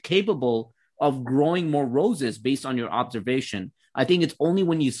you capable of growing more roses based on your observation? I think it's only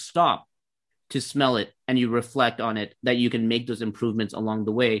when you stop to smell it and you reflect on it that you can make those improvements along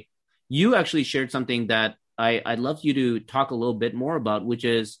the way. You actually shared something that I'd love you to talk a little bit more about, which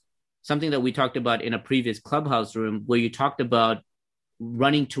is something that we talked about in a previous clubhouse room where you talked about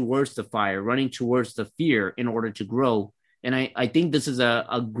running towards the fire, running towards the fear in order to grow. And I think this is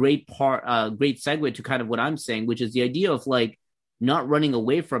a great part, a great segue to kind of what I'm saying, which is the idea of like not running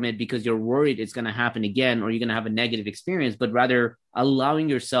away from it because you're worried it's going to happen again or you're going to have a negative experience, but rather allowing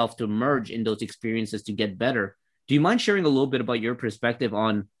yourself to merge in those experiences to get better. Do you mind sharing a little bit about your perspective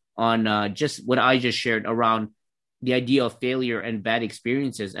on just what I just shared around the idea of failure and bad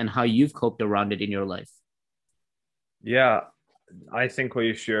experiences and how you've coped around it in your life? Yeah, I think what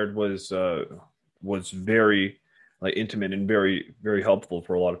you shared was very like intimate and very very helpful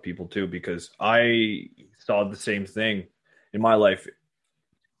for a lot of people too, because I saw the same thing in my life.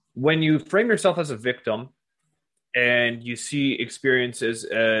 When you frame yourself as a victim and you see experiences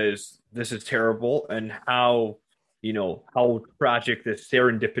as this is terrible and how how tragic this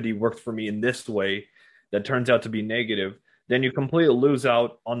serendipity worked for me in this way that turns out to be negative, then you completely lose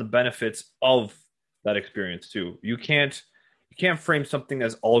out on the benefits of that experience too. You can't frame something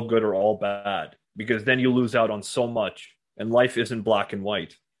as all good or all bad, because then you lose out on so much, and life isn't black and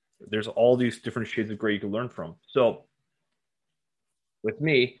white. There's all these different shades of gray you can learn from. So with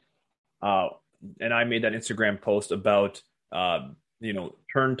me, uh, and I made that Instagram post about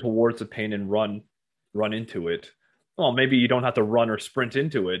turn towards the pain and run into it. Well, maybe you don't have to run or sprint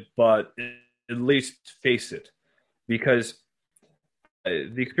into it, but at least face it, because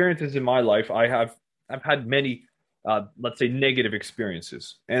the experiences in my life, I've had many, let's say, negative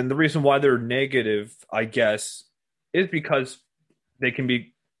experiences, and the reason why they're negative, I guess, is because they can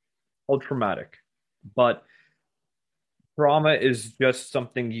be all traumatic. But trauma is just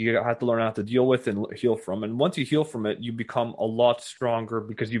something you have to learn how to deal with and heal from. And once you heal from it, you become a lot stronger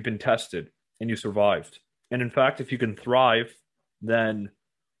because you've been tested and you survived. And in fact, if you can thrive, then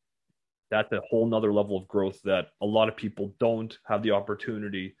that's a whole nother level of growth that a lot of people don't have the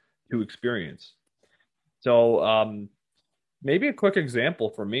opportunity to experience. So, maybe a quick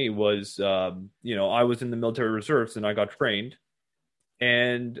example for me was, I was in the military reserves and I got trained,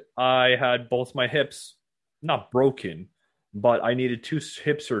 and I had both my hips not broken, but I needed two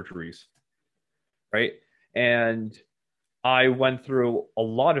hip surgeries, right? And I went through a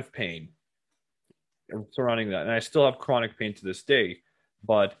lot of pain surrounding that. And I still have chronic pain to this day,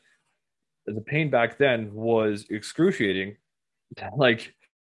 but the pain back then was excruciating. Like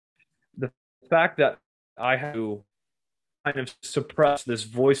the fact that I had to kind of suppress this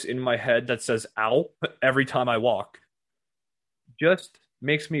voice in my head that says ow every time I walk just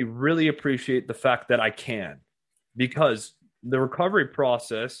makes me really appreciate the fact that I can, because the recovery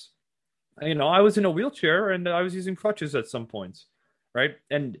process, I was in a wheelchair and I was using crutches at some points, right?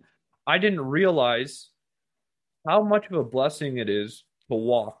 And I didn't realize how much of a blessing it is to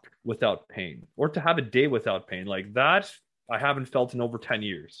walk without pain or to have a day without pain. Like that, I haven't felt in over 10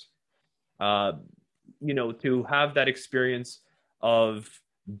 years. Uh, to have that experience of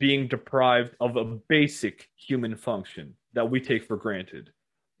being deprived of a basic human function that we take for granted.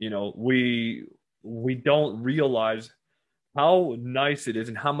 We don't realize how nice it is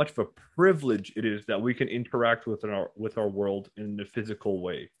and how much of a privilege it is that we can interact with our world in a physical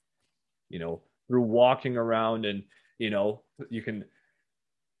way, through walking around, and you can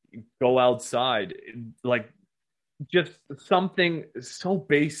go outside, like just something so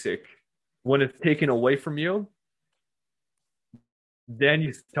basic. When it's taken away from you, then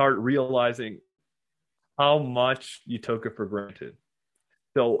you start realizing how much you took it for granted.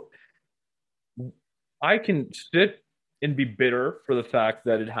 So I can sit and be bitter for the fact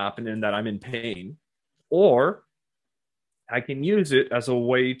that it happened and that I'm in pain, or I can use it as a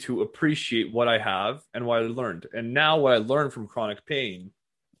way to appreciate what I have and what I learned. And now what I learned from chronic pain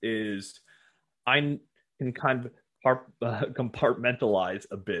is I can kind of compartmentalize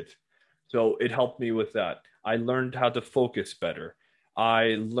a bit. So it helped me with that. I learned how to focus better.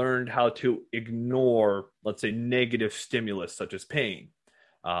 I learned how to ignore, let's say, negative stimulus such as pain.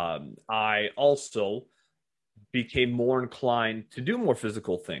 I also became more inclined to do more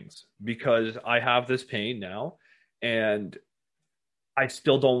physical things because I have this pain now, and I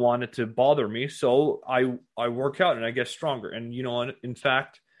still don't want it to bother me. So I work out and I get stronger. And in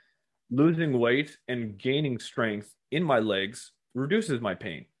fact, losing weight and gaining strength in my legs reduces my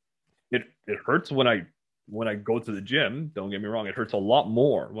pain. It hurts when I go to the gym. Don't get me wrong, it hurts a lot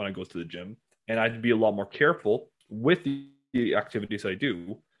more when I go to the gym, and I have to be a lot more careful with the activities I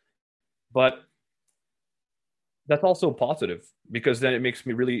do. But that's also positive because then it makes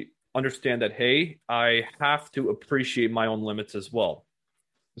me really understand that, hey, I have to appreciate my own limits as well.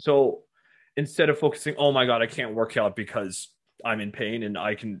 So instead of focusing, oh my God, I can't work out because I'm in pain and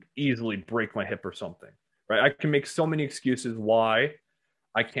I can easily break my hip or something, right? I can make so many excuses why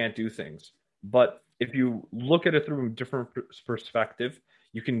I can't do things. But if you look at it through a different perspective,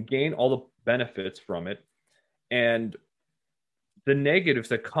 you can gain all the benefits from it. And the negatives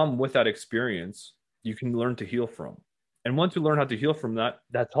that come with that experience, you can learn to heal from. And once you learn how to heal from that,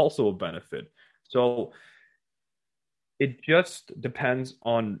 that's also a benefit. So it just depends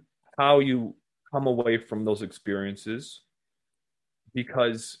on how you come away from those experiences,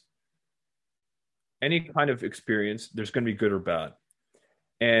 because any kind of experience, there's going to be good or bad.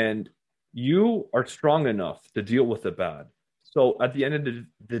 And you are strong enough to deal with the bad. So at the end of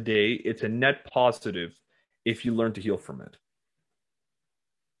the day, it's a net positive if you learn to heal from it.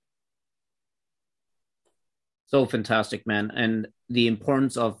 So fantastic, man. And the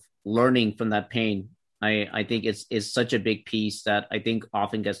importance of learning from that pain, I think is such a big piece that I think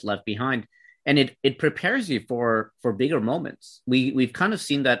often gets left behind. And it prepares you for bigger moments. We've kind of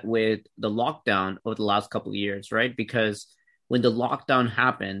seen that with the lockdown over the last couple of years, right? Because when the lockdown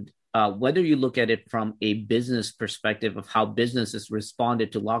happened, whether you look at it from a business perspective of how businesses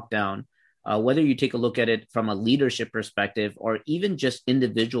responded to lockdown, whether you take a look at it from a leadership perspective, or even just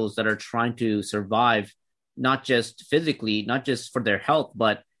individuals that are trying to survive, not just physically, not just for their health,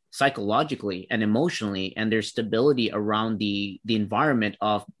 but psychologically and emotionally, and their stability around the environment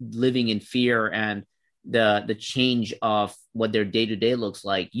of living in fear and the change of what their day to day looks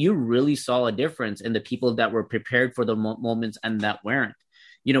like. You really saw a difference in the people that were prepared for the moments and that weren't.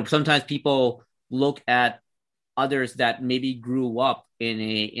 Sometimes people look at others that maybe grew up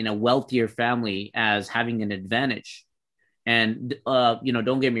in a wealthier family as having an advantage. And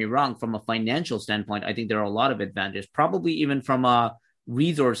don't get me wrong, from a financial standpoint, I think there are a lot of advantages. Probably even from a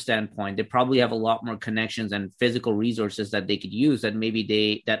resource standpoint, they probably have a lot more connections and physical resources that they could use that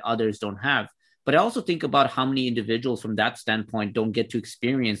maybe that others don't have. But I also think about how many individuals from that standpoint don't get to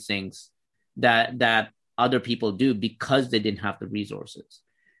experience things that other people do because they didn't have the resources.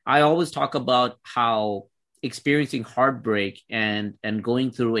 I always talk about how experiencing heartbreak and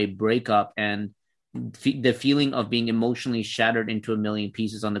going through a breakup and the feeling of being emotionally shattered into a million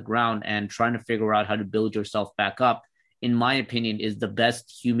pieces on the ground and trying to figure out how to build yourself back up, in my opinion, is the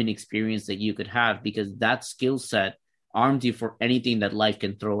best human experience that you could have, because that skill set arms you for anything that life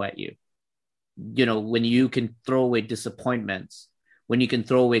can throw at you. When you can throw away disappointments, when you can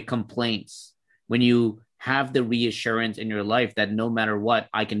throw away complaints, when you have the reassurance in your life that no matter what,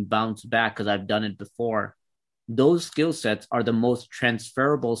 I can bounce back because I've done it before. Those skill sets are the most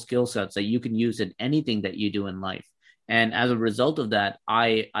transferable skill sets that you can use in anything that you do in life. And as a result of that,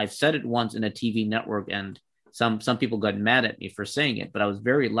 I've said it once in a TV network, and some people got mad at me for saying it, but I was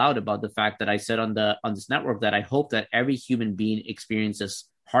very loud about the fact that I said on this network that I hope that every human being experiences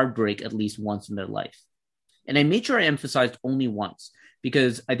heartbreak at least once in their life. And I made sure I emphasized only once,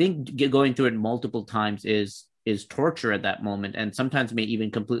 because I think going through it multiple times is torture at that moment, and sometimes may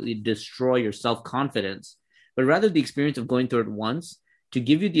even completely destroy your self-confidence. But rather the experience of going through it once to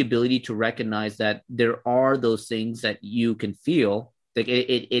give you the ability to recognize that there are those things that you can feel. Like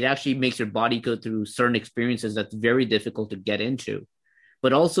it actually makes your body go through certain experiences that's very difficult to get into,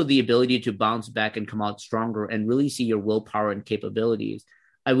 but also the ability to bounce back and come out stronger and really see your willpower and capabilities.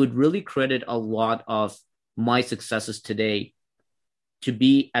 I would really credit a lot of my successes today to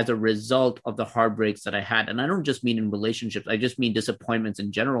be as a result of the heartbreaks that I had. And I don't just mean in relationships, I just mean disappointments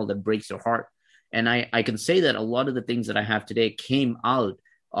in general that breaks your heart. And I can say that a lot of the things that I have today came out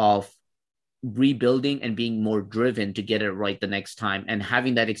of rebuilding and being more driven to get it right the next time, and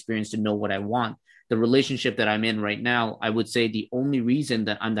having that experience to know what I want. The relationship that I'm in right now, I would say the only reason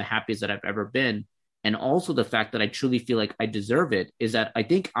that I'm the happiest that I've ever been, and also the fact that I truly feel like I deserve it, is that I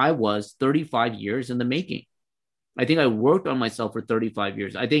think I was 35 years in the making. I think I worked on myself for 35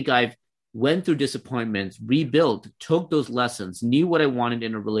 years. I think I've went through disappointments, rebuilt, took those lessons, knew what I wanted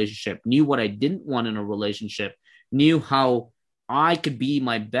in a relationship, knew what I didn't want in a relationship, knew how I could be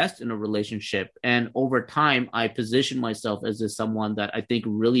my best in a relationship. And over time, I positioned myself as someone that I think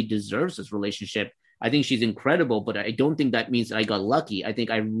really deserves this relationship. I think she's incredible, but I don't think that means I got lucky. I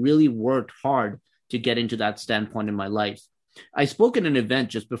think I really worked hard to get into that standpoint in my life. I spoke at an event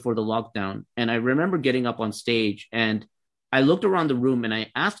just before the lockdown, and I remember getting up on stage and I looked around the room and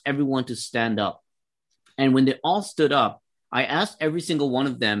I asked everyone to stand up. And when they all stood up, I asked every single one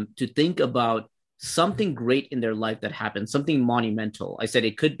of them to think about something great in their life that happened, something monumental. I said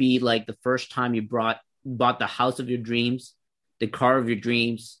it could be like the first time you bought the house of your dreams, the car of your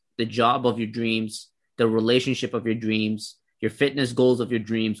dreams, the job of your dreams, the relationship of your dreams, your fitness goals of your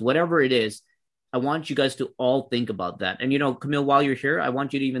dreams, whatever it is. I want you guys to all think about that. And Camille, while you're here, I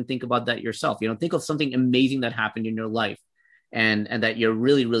want you to even think about that yourself. Think of something amazing that happened in your life and that you're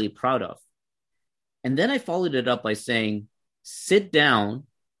really, really proud of. And then I followed it up by saying, sit down.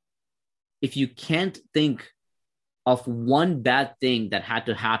 If you can't think of one bad thing that had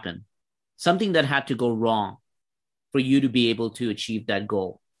to happen, something that had to go wrong for you to be able to achieve that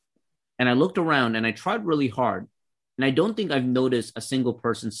goal. And I looked around and I tried really hard. And I don't think I've noticed a single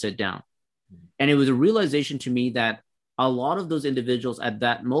person sit down. And it was a realization to me that a lot of those individuals at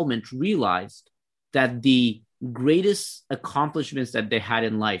that moment realized that the greatest accomplishments that they had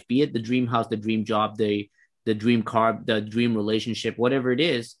in life, be it the dream house, the dream job, the dream car, the dream relationship, whatever it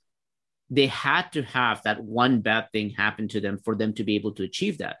is, they had to have that one bad thing happen to them for them to be able to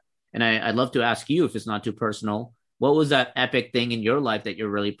achieve that. And I'd love to ask you, if it's not too personal, what was that epic thing in your life that you're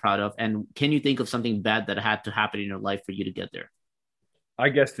really proud of? And can you think of something bad that had to happen in your life for you to get there? I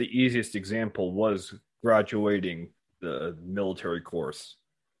guess the easiest example was graduating the military course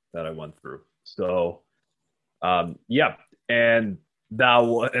that I went through. So, yeah, and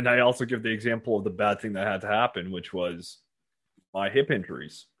and I also give the example of the bad thing that had to happen, which was my hip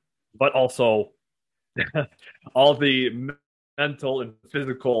injuries, but also all the mental and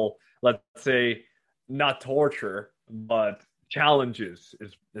physical, let's say, not torture, but challenges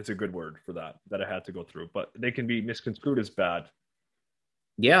is a good word for that I had to go through, but they can be misconstrued as bad.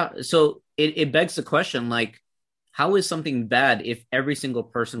 Yeah. So it begs the question, like, how is something bad if every single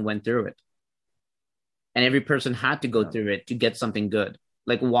person went through it and every person had to go Yeah. through it to get something good?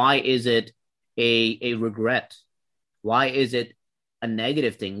 Like, why is it a regret? Why is it a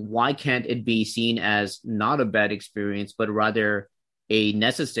negative thing? Why can't it be seen as not a bad experience, but rather a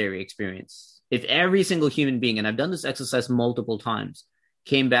necessary experience? If every single human being, and I've done this exercise multiple times,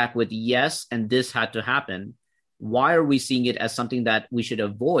 came back with yes, and this had to happen, why are we seeing it as something that we should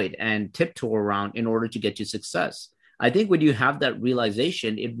avoid and tiptoe around in order to get to success? I think when you have that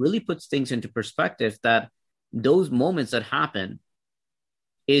realization, it really puts things into perspective that those moments that happen,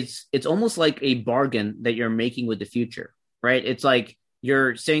 it's almost like a bargain that you're making with the future, right? It's like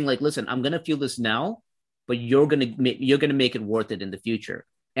you're saying, like, listen, I'm gonna feel this now, but you're gonna make it worth it in the future.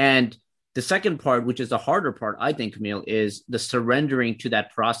 And the second part, which is the harder part, I think, Camille, is the surrendering to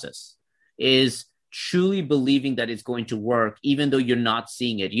that process, is truly believing that it's going to work, even though you're not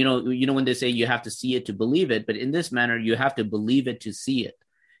seeing it. When they say you have to see it to believe it, but in this manner, you have to believe it to see it.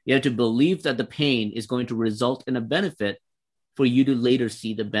 You have to believe that the pain is going to result in a benefit for you to later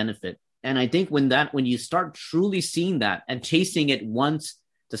see the benefit. And I think when you start truly seeing that and tasting it once,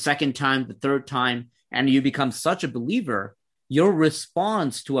 the second time, the third time, and you become such a believer, your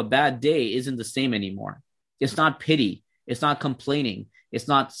response to a bad day isn't the same anymore. It's not pity. It's not complaining. It's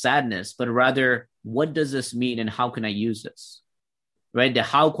not sadness, but rather, what does this mean and how can I use this? Right? The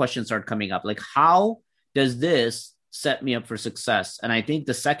how questions start coming up. Like, how does this set me up for success? And I think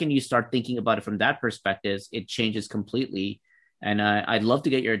the second you start thinking about it from that perspective, it changes completely. And I'd love to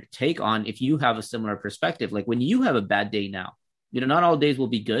get your take on if you have a similar perspective. Like when you have a bad day now, not all days will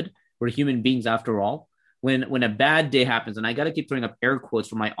be good. We're human beings after all. When a bad day happens, and I got to keep throwing up air quotes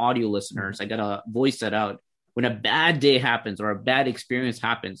for my audio listeners, I got to voice that out. When a bad day happens or a bad experience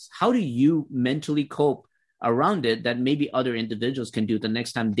happens, how do you mentally cope around it that maybe other individuals can do the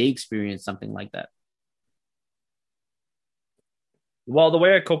next time they experience something like that? Well, the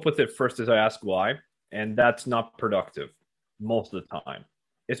way I cope with it first is I ask why, and that's not productive most of the time,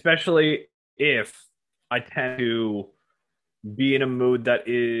 especially if I tend to be in a mood that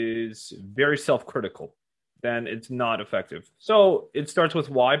is very self-critical, then it's not effective. So it starts with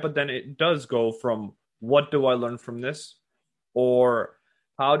why, but then it does go from what do I learn from this, or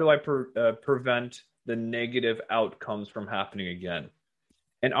how do I prevent the negative outcomes from happening again?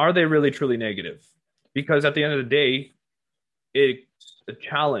 And are they really truly negative? Because at the end of the day, it's a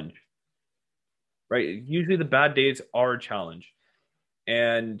challenge, right? Usually the bad days are a challenge.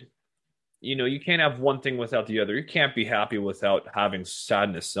 And you can't have one thing without the other. You can't be happy without having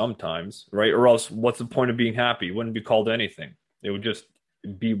sadness sometimes, right? Or else what's the point of being happy? It wouldn't be called anything. It would just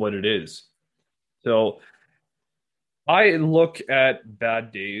be what it is. So I look at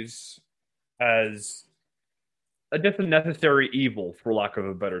bad days as just a necessary evil, for lack of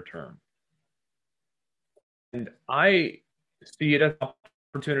a better term. And I see it as an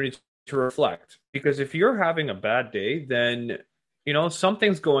opportunity to reflect. Because if you're having a bad day, then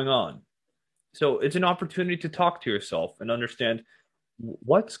something's going on. So it's an opportunity to talk to yourself and understand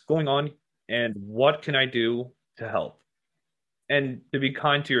what's going on and what can I do to help, and to be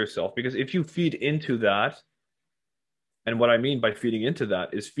kind to yourself. Because if you feed into that, and what I mean by feeding into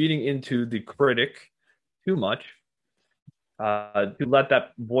that is feeding into the critic too much, to let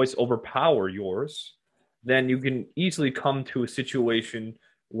that voice overpower yours, then you can easily come to a situation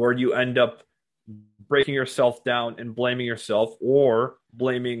where you end up breaking yourself down and blaming yourself, or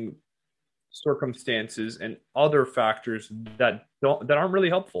blaming circumstances and other factors that aren't really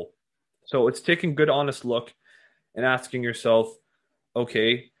helpful. So it's taking good honest look and asking yourself,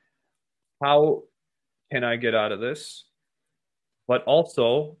 okay, how can I get out of this? But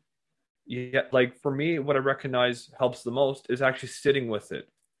also, yeah, like for me, what I recognize helps the most is actually sitting with it.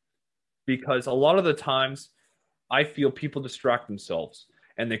 Because a lot of the times I feel people distract themselves,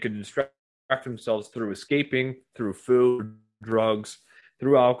 and they can distract themselves through escaping, through food, drugs,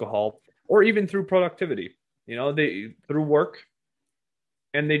 through alcohol, or even through productivity. They through work,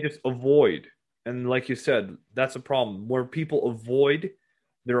 and they just avoid. And like you said, that's a problem where people avoid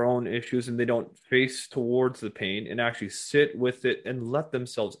their own issues, and they don't face towards the pain and actually sit with it and let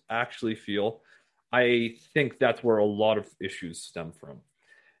themselves actually feel. I think that's where a lot of issues stem from.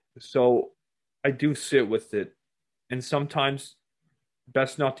 So I do sit with it, and sometimes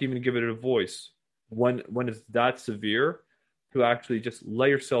best not to even give it a voice when it's that severe, to actually just let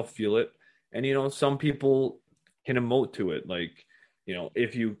yourself feel it. And some people can emote to it, like,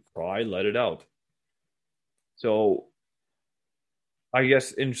 if you cry, let it out. So I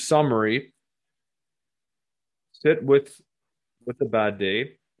guess in summary, sit with a bad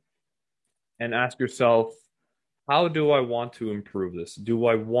day and ask yourself, how do I want to improve this? Do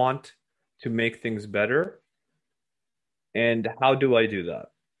I want to make things better? And how do I do that?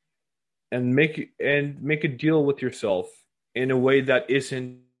 And make a deal with yourself in a way that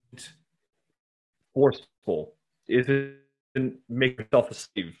isn't forceful, isn't make yourself a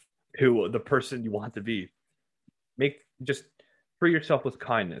slave to the person you want to be. Just treat yourself with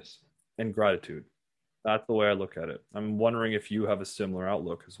kindness and gratitude. That's the way I look at it. I'm wondering if you have a similar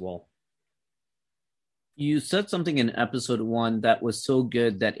outlook as well. You said something in episode one that was so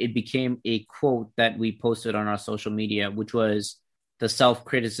good that it became a quote that we posted on our social media, which was the self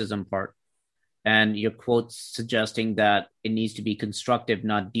criticism part. And your quote suggesting that it needs to be constructive,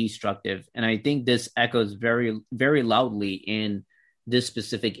 not destructive. And I think this echoes very, very loudly in this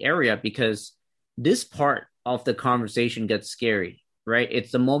specific area, because this part of the conversation gets scary, right?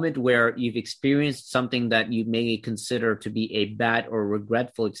 It's the moment where you've experienced something that you may consider to be a bad or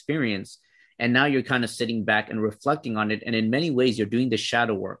regretful experience. And now you're kind of sitting back and reflecting on it. And in many ways, you're doing the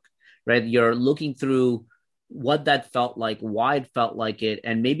shadow work, right? You're looking through what that felt like, why it felt like it,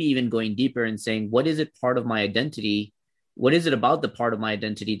 and maybe even going deeper and saying, what is it part of my identity? What is it about the part of my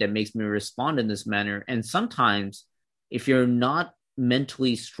identity that makes me respond in this manner? And sometimes, if you're not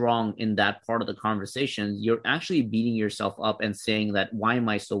mentally strong in that part of the conversation, you're actually beating yourself up and saying that, why am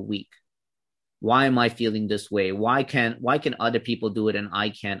I so weak? Why am I feeling this way? Why can other people do it and I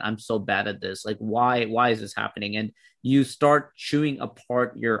can't? I'm so bad at this. Like, why is this happening? And you start chewing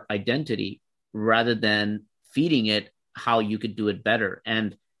apart your identity rather than feeding it how you could do it better.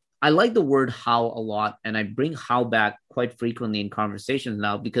 And I like the word how a lot, and I bring how back quite frequently in conversations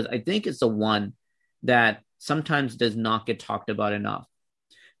now, because I think it's the one that sometimes does not get talked about enough.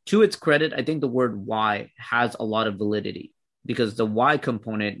 To its credit, I think the word why has a lot of validity, because the why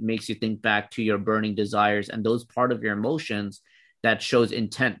component makes you think back to your burning desires and those part of your emotions that shows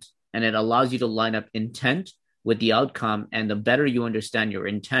intent, and it allows you to line up intent with the outcome. And the better you understand your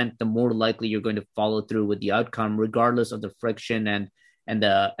intent, the more likely you're going to follow through with the outcome, regardless of the friction and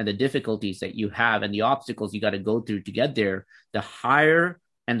the difficulties that you have and the obstacles you got to go through to get there. The higher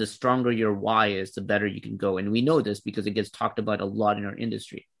and the stronger your why is, the better you can go. And we know this because it gets talked about a lot in our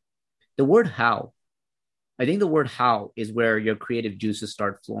industry. The word how, I think the word how is where your creative juices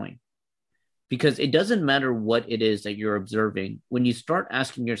start flowing, because it doesn't matter what it is that you're observing. When you start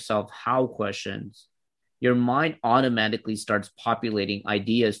asking yourself how questions, your mind automatically starts populating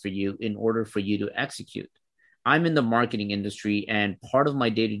ideas for you in order for you to execute. I'm in the marketing industry, and part of my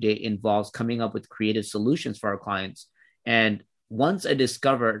day to day involves coming up with creative solutions for our clients. And once I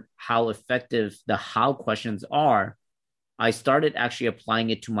discovered how effective the how questions are, I started actually applying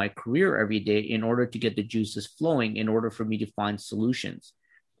it to my career every day in order to get the juices flowing, in order for me to find solutions.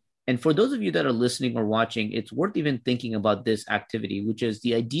 And for those of you that are listening or watching, it's worth even thinking about this activity, which is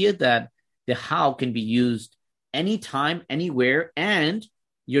the idea that the how can be used anytime, anywhere, and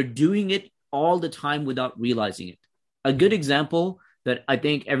you're doing it all the time without realizing it. A good example that I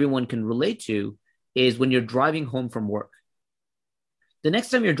think everyone can relate to is when you're driving home from work. The next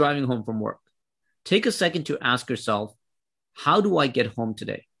time you're driving home from work, take a second to ask yourself, how do I get home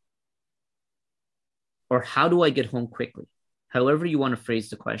today? Or how do I get home quickly? However, you want to phrase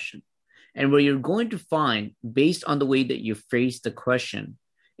the question. And what you're going to find, based on the way that you phrase the question,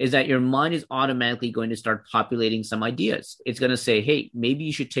 is that your mind is automatically going to start populating some ideas. It's going to say, hey, maybe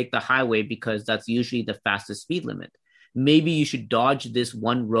you should take the highway because that's usually the fastest speed limit. Maybe you should dodge this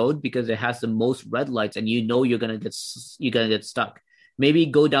one road because it has the most red lights and you know you're going to get stuck. Maybe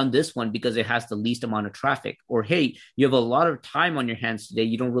go down this one because it has the least amount of traffic. Or hey, you have a lot of time on your hands today.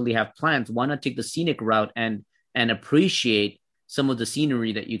 You don't really have plans. Why not take the scenic route and appreciate some of the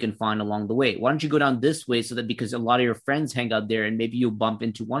scenery that you can find along the way? Why don't you go down this way so that because a lot of your friends hang out there and maybe you'll bump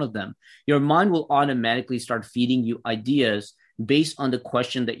into one of them? Your mind will automatically start feeding you ideas based on the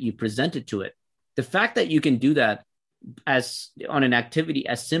question that you presented to it. The fact that you can do that as on an activity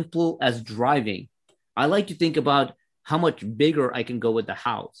as simple as driving, I like to think about how much bigger I can go with the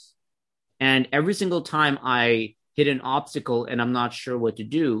house. And every single time I hit an obstacle and I'm not sure what to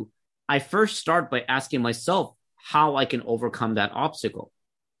do, I first start by asking myself how I can overcome that obstacle.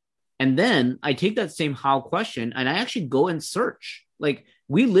 And then I take that same how question and I actually go and search. Like,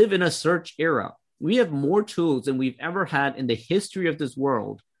 we live in a search era. We have more tools than we've ever had in the history of this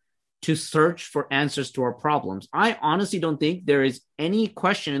world to search for answers to our problems. I honestly don't think there is any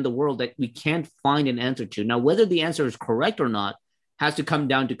question in the world that we can't find an answer to. Now, whether the answer is correct or not has to come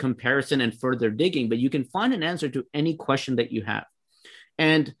down to comparison and further digging, but you can find an answer to any question that you have.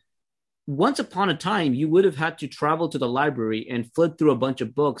 And once upon a time, you would have had to travel to the library and flip through a bunch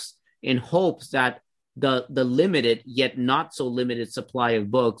of books in hopes that the limited yet not so limited supply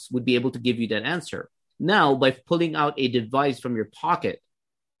of books would be able to give you that answer. Now, by pulling out a device from your pocket,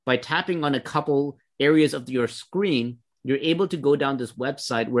 by tapping on a couple areas of your screen, you're able to go down this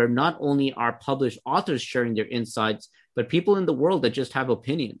website where not only are published authors sharing their insights, but people in the world that just have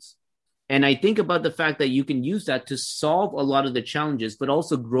opinions. And I think about the fact that you can use that to solve a lot of the challenges, but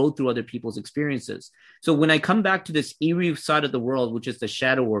also grow through other people's experiences. So when I come back to this eerie side of the world, which is the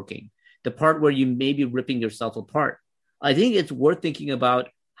shadow working, the part where you may be ripping yourself apart, I think it's worth thinking about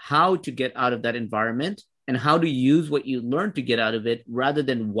how to get out of that environment and how to use what you learn to get out of it rather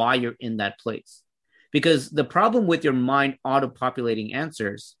than why you're in that place. Because the problem with your mind auto-populating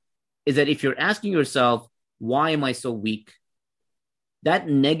answers is that if you're asking yourself, why am I so weak? That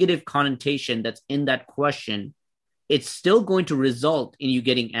negative connotation that's in that question, it's still going to result in you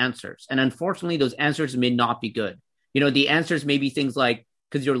getting answers. And unfortunately, those answers may not be good. The answers may be things like,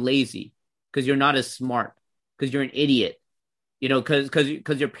 because you're lazy, because you're not as smart, because you're an idiot,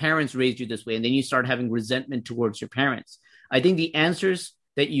 because your parents raised you this way, and then you start having resentment towards your parents. I think the answers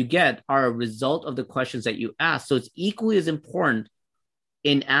that you get are a result of the questions that you ask. So it's equally as important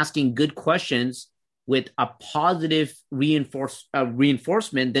in asking good questions with a positive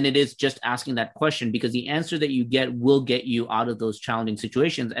reinforcement than it is just asking that question, because the answer that you get will get you out of those challenging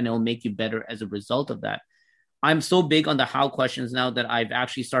situations and it will make you better as a result of that. I'm so big on the how questions now that I've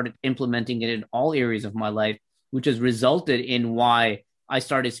actually started implementing it in all areas of my life, which has resulted in why I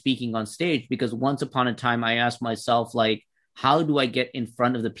started speaking on stage. Because once upon a time, I asked myself, like, how do I get in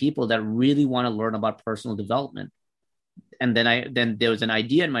front of the people that really want to learn about personal development? And then there was an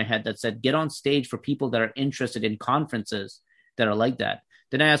idea in my head that said, get on stage for people that are interested in conferences that are like that.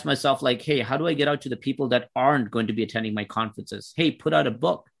 Then I asked myself, like, hey, how do I get out to the people that aren't going to be attending my conferences? Hey, put out a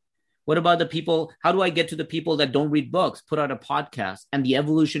book. What about the people? How do I get to the people that don't read books? Put out a podcast. And the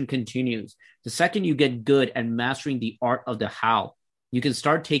evolution continues. The second you get good at mastering the art of the how, you can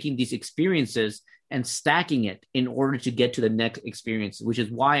start taking these experiences and stacking it in order to get to the next experience, which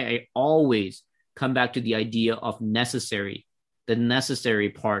is why I always come back to the idea of necessary. The necessary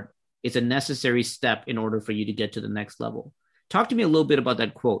part is a necessary step in order for you to get to the next level. Talk to me a little bit about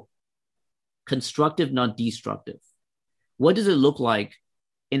that quote. Constructive, not destructive. What does it look like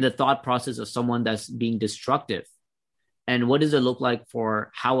in the thought process of someone that's being destructive? And what does it look like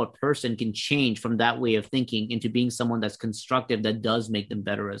for how a person can change from that way of thinking into being someone that's constructive, that does make them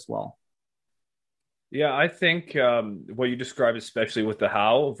better as well? Yeah, I think what you described, especially with the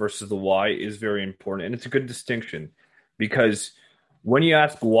how versus the why, is very important. And it's a good distinction because when you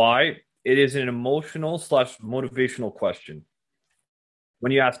ask why, it is an emotional slash motivational question.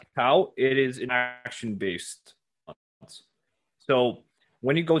 When you ask how, it is an action based. So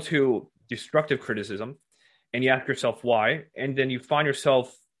when you go to destructive criticism and you ask yourself why, and then you find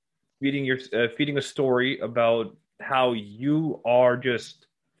yourself feeding a story about how you are just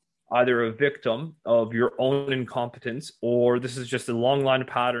either a victim of your own incompetence, or this is just a long line of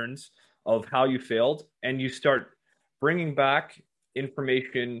patterns of how you failed, and you start bringing back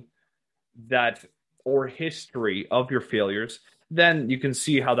information that or history of your failures, then you can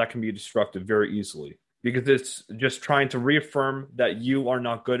see how that can be destructive very easily because it's just trying to reaffirm that you are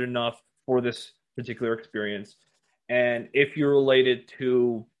not good enough for this particular experience. And if you're related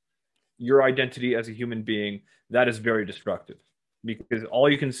to your identity as a human being, that is very destructive because all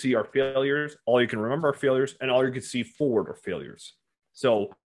you can see are failures, all you can remember are failures, and all you can see forward are failures.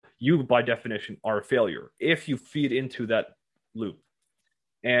 So you, by definition, are a failure if you feed into that loop.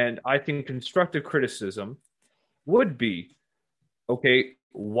 And I think constructive criticism would be okay,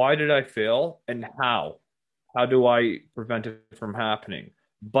 why did I fail and how? How do I prevent it from happening?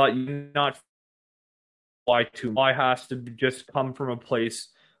 But you not why to why has to just come from a place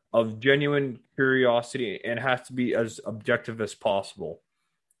of genuine curiosity and has to be as objective as possible.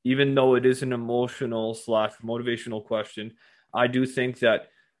 Even though it is an emotional slash motivational question, I do think that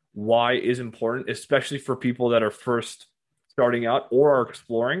why is important, especially for people that are first starting out or are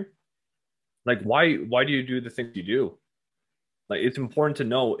exploring. Like why do you do the things you do? Like it's important to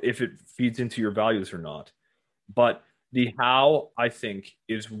know if it feeds into your values or not. But the how, I think,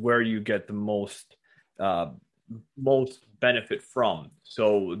 is where you get the uh, most benefit from.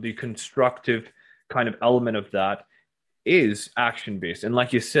 So the constructive kind of element of that is action based. And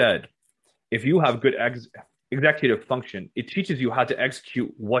like you said, if you have good executive function, it teaches you how to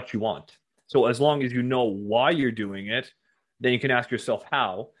execute what you want. So as long as you know why you're doing it, then you can ask yourself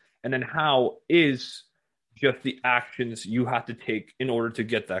how. And then how is just the actions you have to take in order to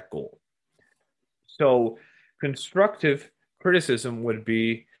get that goal. So constructive criticism would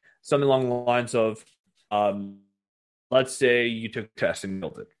be something along the lines of, let's say you took a test and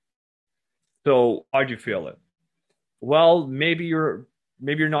failed it. So why'd you fail it? Well, maybe you're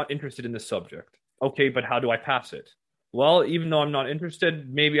not interested in the subject. Okay, but how do I pass it? Well, even though I'm not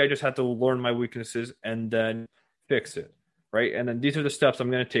interested, maybe I just have to learn my weaknesses and then fix it, right? And then these are the steps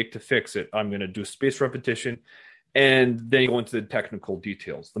I'm going to take to fix it. I'm going to do spaced repetition, and then you go into the technical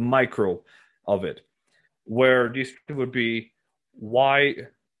details, the micro of it, where these would be why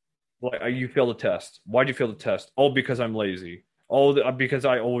you failed the test. Why'd you fail the test? Oh, because I'm lazy. Oh, because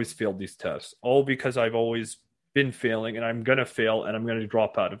I always failed these tests. Oh, because I've always been failing and I'm gonna fail and I'm gonna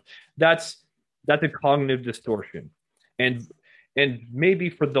drop out of. That's a cognitive distortion. And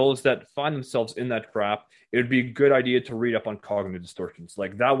maybe for those that find themselves in that trap, it would be a good idea to read up on cognitive distortions.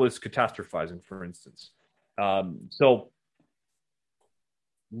 Like that was catastrophizing, for instance. So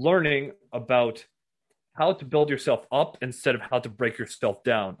learning about how to build yourself up instead of how to break yourself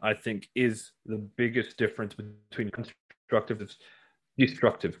down, I think, is the biggest difference between constructive and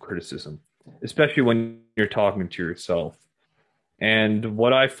destructive criticism, especially when you're talking to yourself. And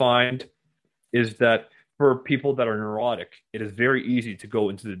what I find is that for people that are neurotic, it is very easy to go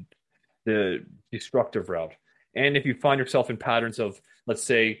into the destructive route. And if you find yourself in patterns of, let's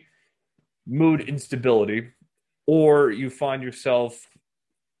say, mood instability, or you find yourself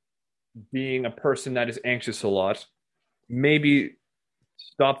being a person that is anxious a lot, maybe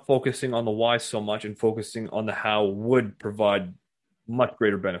stop focusing on the why so much and focusing on the how would provide much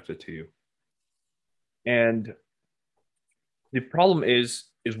greater benefit to you. And the problem is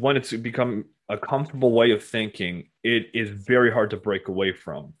when it's become a comfortable way of thinking, it is very hard to break away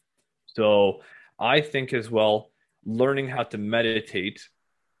from. So I think as well, learning how to meditate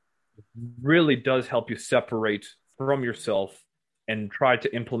really does help you separate from yourself and try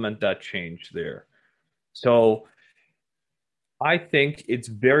to implement that change there. So I think it's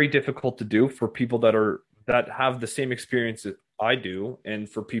very difficult to do for people that have the same experience that I do, and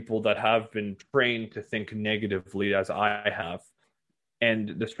for people that have been trained to think negatively as I have.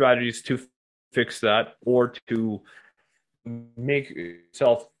 And the strategies to fix that or to make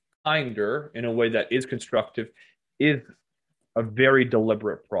yourself kinder in a way that is constructive is a very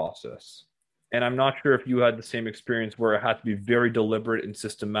deliberate process. And I'm not sure if you had the same experience where it had to be very deliberate and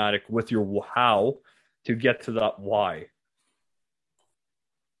systematic with your how to get to that why.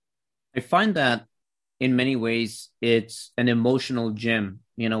 I find that in many ways it's an emotional gym.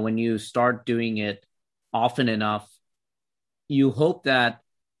 You know, when you start doing it often enough, you hope that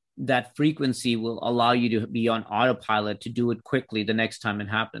that frequency will allow you to be on autopilot to do it quickly the next time it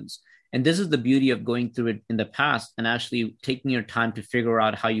happens. And this is the beauty of going through it in the past and actually taking your time to figure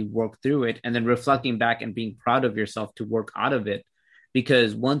out how you work through it and then reflecting back and being proud of yourself to work out of it.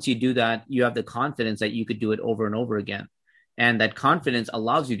 Because once you do that, you have the confidence that you could do it over and over again. And that confidence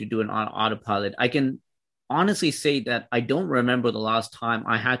allows you to do it on autopilot. I can honestly say that I don't remember the last time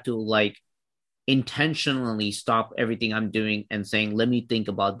I had to intentionally stop everything I'm doing and saying, let me think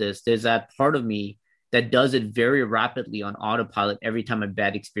about this. There's that part of me that does it very rapidly on autopilot every time a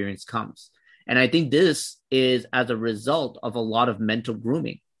bad experience comes. And I think this is as a result of a lot of mental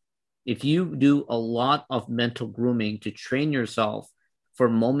grooming. If you do a lot of mental grooming to train yourself for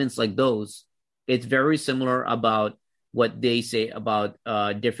moments like those, it's very similar about what they say about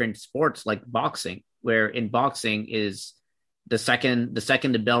different sports like boxing, where in boxing is the second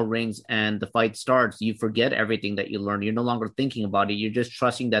the bell rings and the fight starts, you forget everything that you learned. You're no longer thinking about it. You're just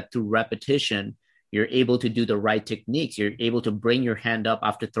trusting that through repetition, you're able to do the right techniques. You're able to bring your hand up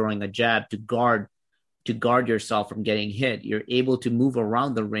after throwing a jab to guard yourself from getting hit. You're able to move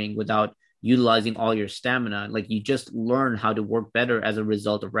around the ring without utilizing all your stamina. Like you just learn how to work better as a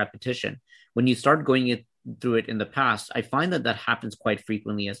result of repetition. When you start through it in the past, I find that happens quite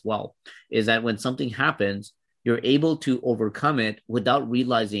frequently as well. Is that when something happens, you're able to overcome it without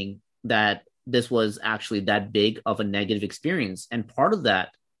realizing that this was actually that big of a negative experience. And part of that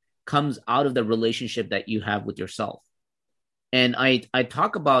comes out of the relationship that you have with yourself. And I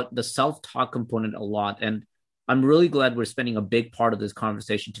talk about the self-talk component a lot. And I'm really glad we're spending a big part of this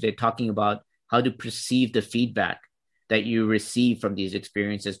conversation today talking about how to perceive the feedback that you receive from these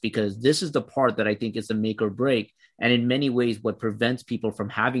experiences, because this is the part that I think is the make or break. And in many ways, what prevents people from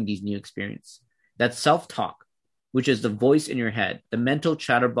having these new experiences. That self-talk, which is the voice in your head, the mental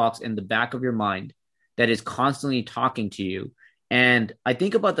chatterbox in the back of your mind that is constantly talking to you. And I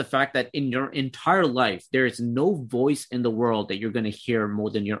think about the fact that in your entire life, there is no voice in the world that you're going to hear more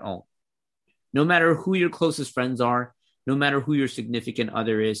than your own. No matter who your closest friends are, no matter who your significant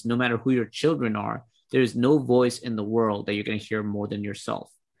other is, no matter who your children are, there is no voice in the world that you're going to hear more than yourself.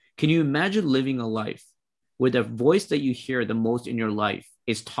 Can you imagine living a life where the voice that you hear the most in your life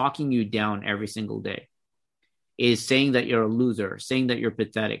is talking you down every single day? Is saying that you're a loser, saying that you're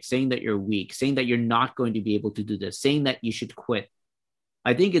pathetic, saying that you're weak, saying that you're not going to be able to do this, saying that you should quit.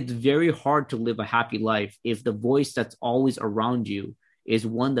 I think it's very hard to live a happy life if the voice that's always around you is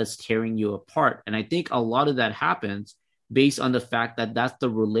one that's tearing you apart. And I think a lot of that happens based on the fact that that's the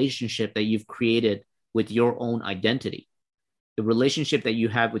relationship that you've created with your own identity. The relationship that you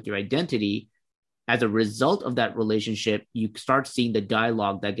have with your identity, as a result of that relationship, you start seeing the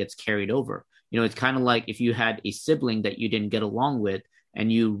dialogue that gets carried over. It's kind of like if you had a sibling that you didn't get along with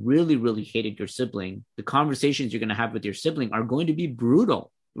and you really, really hated your sibling, the conversations you're going to have with your sibling are going to be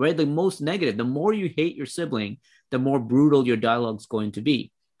brutal, right? The most negative. The more you hate your sibling, the more brutal your dialogue is going to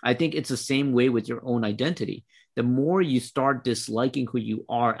be. I think it's the same way with your own identity. The more you start disliking who you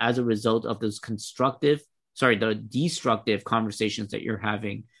are as a result of those the destructive conversations that you're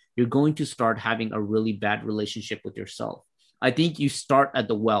having, you're going to start having a really bad relationship with yourself. I think you start at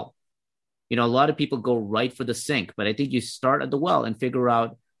the well. A lot of people go right for the sink, but I think you start at the well and figure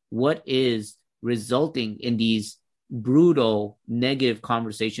out what is resulting in these brutal, negative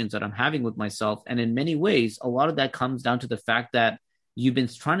conversations that I'm having with myself. And in many ways, a lot of that comes down to the fact that you've been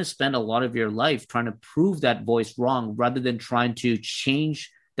trying to spend a lot of your life trying to prove that voice wrong rather than trying to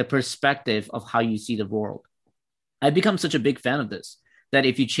change the perspective of how you see the world. I've become such a big fan of this, that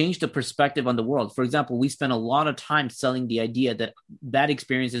if you change the perspective on the world, for example, we spend a lot of time selling the idea that bad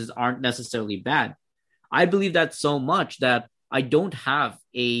experiences aren't necessarily bad. I believe that so much that I don't have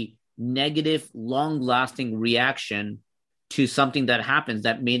a negative, long-lasting reaction to something that happens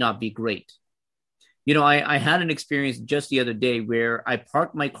that may not be great. I had an experience just the other day where I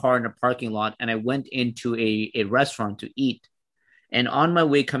parked my car in a parking lot and I went into a restaurant to eat. And on my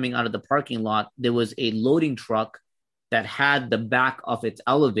way coming out of the parking lot, there was a loading truck that had the back of its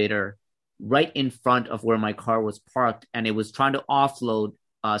elevator right in front of where my car was parked. And it was trying to offload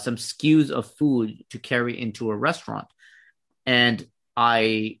some SKUs of food to carry into a restaurant. And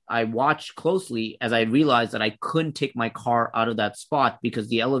I watched closely as I realized that I couldn't take my car out of that spot because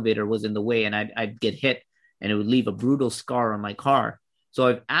the elevator was in the way and I'd get hit and it would leave a brutal scar on my car. So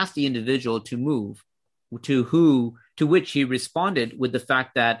I've asked the individual to move, to which he responded with the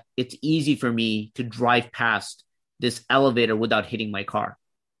fact that it's easy for me to drive past this elevator without hitting my car.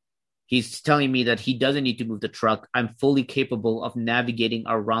 He's telling me that he doesn't need to move the truck. I'm fully capable of navigating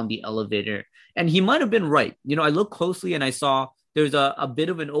around the elevator. And he might have been right. I looked closely and I saw there's a bit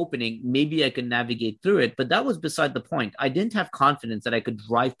of an opening. Maybe I could navigate through it, but that was beside the point. I didn't have confidence that I could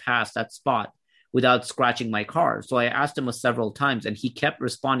drive past that spot without scratching my car. So I asked him several times and he kept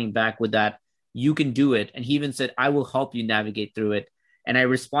responding back with that, you can do it. And he even said, I will help you navigate through it. And I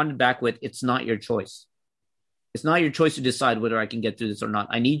responded back with, it's not your choice. It's not your choice to decide whether I can get through this or not.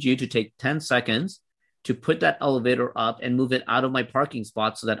 I need you to take 10 seconds to put that elevator up and move it out of my parking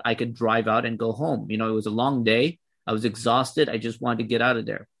spot so that I could drive out and go home. It was a long day. I was exhausted. I just wanted to get out of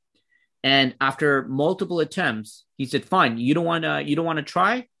there. And after multiple attempts, he said, fine, you don't want to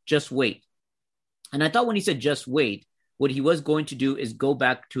try? Just wait. And I thought when he said just wait, what he was going to do is go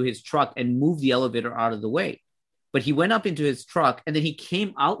back to his truck and move the elevator out of the way. But he went up into his truck and then he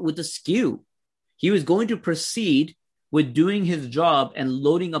came out with a skew. He was going to proceed with doing his job and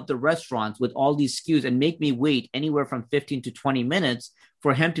loading up the restaurants with all these SKUs and make me wait anywhere from 15 to 20 minutes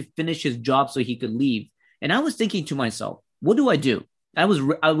for him to finish his job so he could leave. And I was thinking to myself, what do I do? I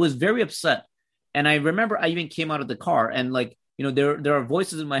was very upset. And I remember I even came out of the car and like, there are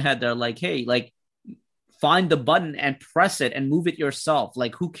voices in my head that are like, hey, like find the button and press it and move it yourself.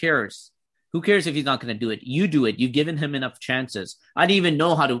 Like, who cares? Who cares if he's not going to do it? You do it. You've given him enough chances. I didn't even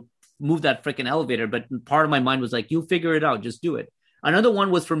know how to move that freaking elevator, but part of my mind was like, you figure it out. Just do it. Another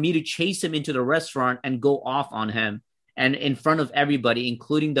one was for me to chase him into the restaurant and go off on him and in front of everybody,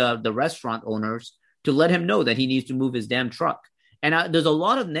 including the restaurant owners, to let him know that he needs to move his damn truck. And there's a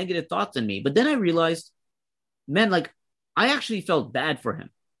lot of negative thoughts in me. But then I realized, man, like I actually felt bad for him.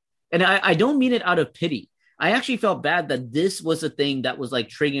 And I don't mean it out of pity. I actually felt bad that this was a thing that was like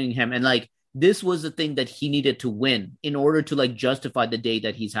triggering him. And like, this was the thing that he needed to win in order to like justify the day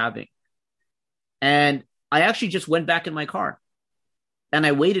that he's having. And I actually just went back in my car and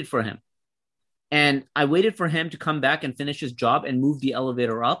I waited for him. And I waited for him to come back and finish his job and move the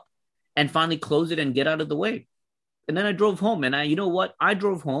elevator up and finally close it and get out of the way. And then I drove home. And you know what? I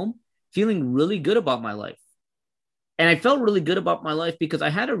drove home feeling really good about my life. And I felt really good about my life because I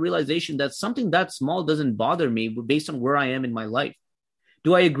had a realization that something that small doesn't bother me based on where I am in my life.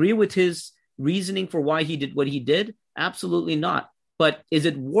 Do I agree with his reasoning for why he did what he did? Absolutely not. But is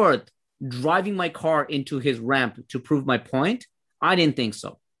it worth driving my car into his ramp to prove my point? I didn't think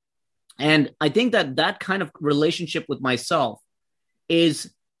so. And I think that kind of relationship with myself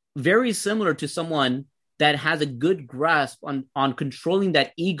is very similar to someone that has a good grasp on controlling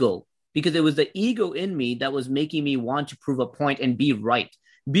that ego, because it was the ego in me that was making me want to prove a point and be right.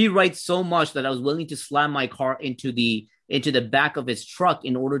 Be right so much that I was willing to slam my car into the back of his truck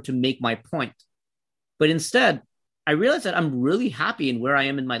in order to make my point. But instead, I realized that I'm really happy in where I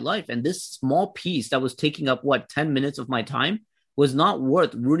am in my life. And this small piece that was taking up, 10 minutes of my time was not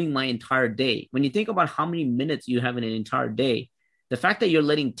worth ruining my entire day. When you think about how many minutes you have in an entire day, the fact that you're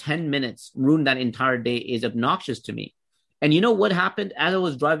letting 10 minutes ruin that entire day is obnoxious to me. And you know what happened as I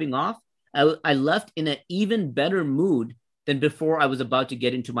was driving off? I left in an even better mood than before I was about to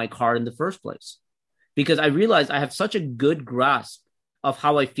get into my car in the first place. Because I realized I have such a good grasp of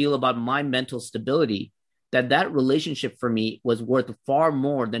how I feel about my mental stability that relationship for me was worth far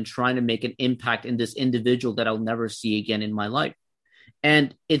more than trying to make an impact in this individual that I'll never see again in my life.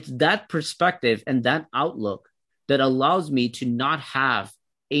 And it's that perspective and that outlook that allows me to not have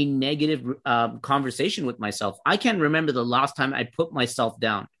a negative conversation with myself. I can't remember the last time I put myself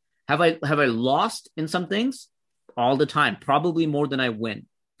down. Have I lost in some things? All the time, probably more than I win.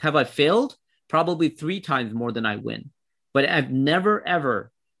 Have I failed? Probably 3 times more than I win. But I've never,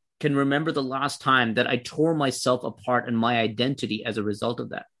 ever can remember the last time that I tore myself apart and my identity as a result of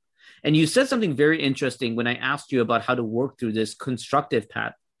that. And you said something very interesting when I asked you about how to work through this constructive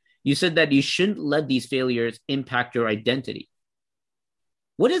path. You said that you shouldn't let these failures impact your identity.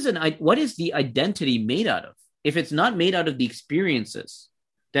 What is the identity made out of? If it's not made out of the experiences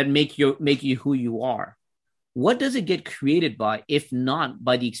that make you who you are, what does it get created by, if not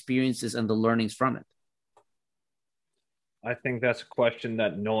by the experiences and the learnings from it? I think that's a question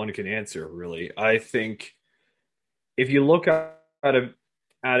that no one can answer, really. I think if you look at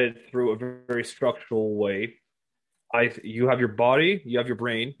it through a very structural way, you have your body, you have your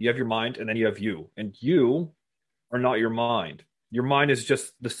brain, you have your mind, and then you have you. And you are not your mind. Your mind is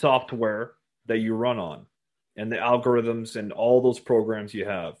just the software that you run on and the algorithms and all those programs you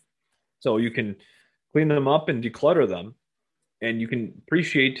have. So you can clean them up and declutter them, and you can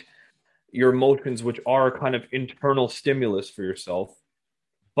appreciate your emotions, which are kind of internal stimulus for yourself.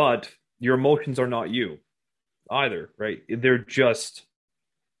 But your emotions are not you either, right? They're just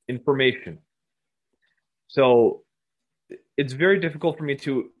information. So it's very difficult for me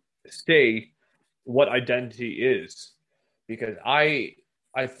to say what identity is, because I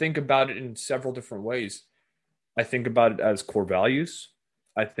think about it in several different ways. I think about it as core values.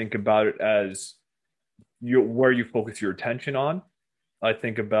 I think about it as where you focus your attention on. I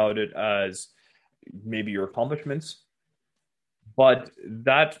think about it as maybe your accomplishments. But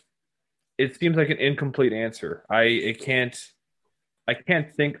that it seems like an incomplete answer. I can't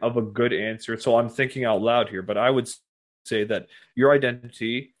think of a good answer, so I'm thinking out loud here. But I would say that your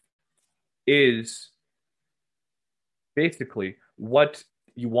identity is basically what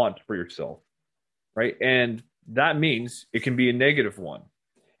you want for yourself, right? And that means it can be a negative one.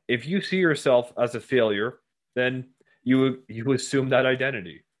 If you see yourself as a failure, then you assume that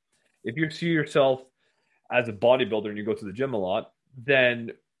identity. If you see yourself as a bodybuilder and you go to the gym a lot,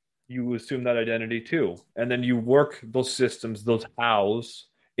 then you assume that identity too. And then you work those systems, those hows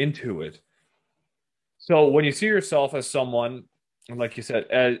into it. So when you see yourself as someone, like you said,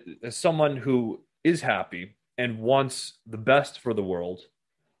 as someone who is happy and wants the best for the world,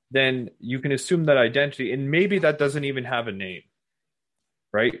 then you can assume that identity. And maybe that doesn't even have a name,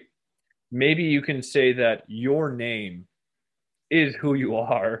 right? Maybe you can say that your name is who you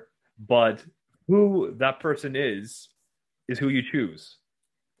are, but who that person is who you choose.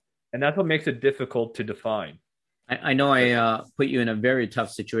 And that's what makes it difficult to define. I know I put you in a very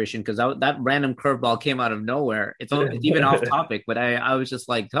tough situation because that random curveball came out of nowhere. It's even off topic, but I was just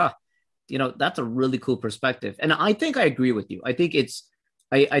like, huh, that's a really cool perspective. And I think I agree with you. I think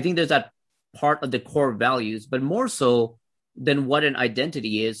I think there's that part of the core values, but more so than what an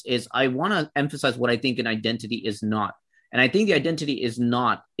identity is I want to emphasize what I think an identity is not. And I think the identity it's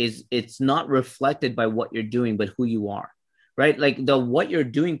not reflected by what you're doing, but who you are, right? Like the what you're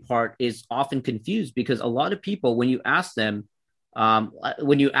doing part is often confused because a lot of people, when you ask them,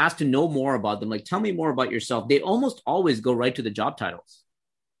 when you ask to know more about them, like tell me more about yourself, they almost always go right to the job titles,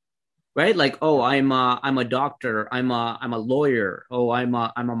 right? Like, oh, I'm a doctor, I'm a lawyer, oh, I'm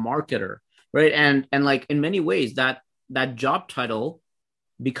a marketer, right? And like in many ways that job title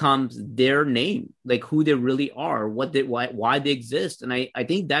becomes their name, like who they really are, why they exist. And I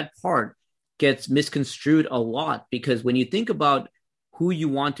think that part gets misconstrued a lot because when you think about who you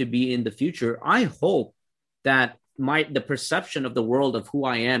want to be in the future, I hope that the perception of the world of who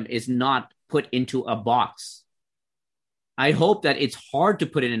I am is not put into a box. I hope that it's hard to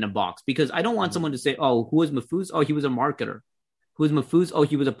put it in a box because I don't want someone to say, oh, who was Mahfouz? Oh, he was a marketer. Who was Mahfouz? Oh,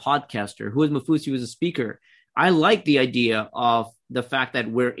 he was a podcaster. Who was Mahfouz? He was a speaker. I like the idea of the fact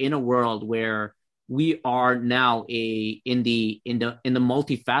that we're in a world where we are now in the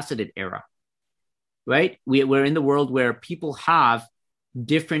multifaceted era, right? We're in the world where people have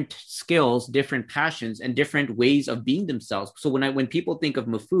different skills, different passions, and different ways of being themselves. So when people think of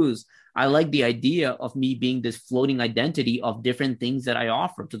Mahfouz, I like the idea of me being this floating identity of different things that I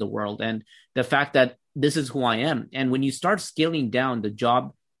offer to the world, and the fact that this is who I am. And when you start scaling down the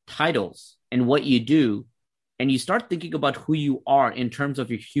job titles and what you do, and you start thinking about who you are in terms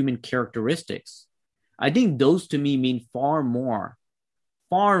of your human characteristics, I think those to me mean far more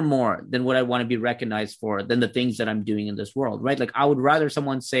than what I want to be recognized for than the things that I'm doing in this world, right? Like I would rather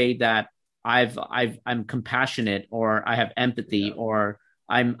someone say that I'm compassionate or I have empathy or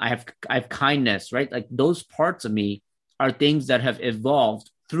I have kindness, right? Like those parts of me are things that have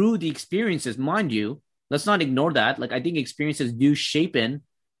evolved through the experiences, mind you. Let's not ignore that. Like I think experiences do shape in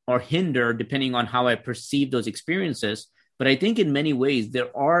or hinder depending on how I perceive those experiences. But I think in many ways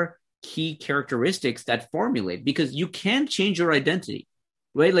there are key characteristics that formulate because you can change your identity,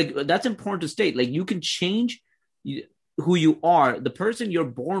 right? Like that's important to state. Like you can change who you are, the person you're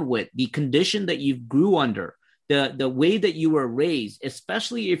born with, the condition that you grew under, the way that you were raised,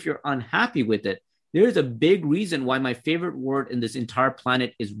 especially if you're unhappy with it. There's a big reason why my favorite word in this entire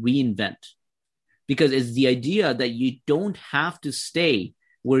planet is reinvent, because it's the idea that you don't have to stay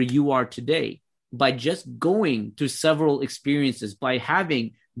where you are today by just going through several experiences, by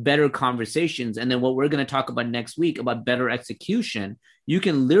having better conversations. And then what we're going to talk about next week about better execution, you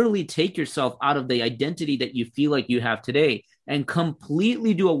can literally take yourself out of the identity that you feel like you have today and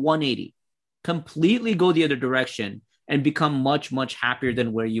completely do a 180, completely go the other direction and become much, much happier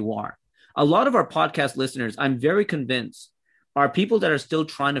than where you are. A lot of our podcast listeners, I'm very convinced, are people that are still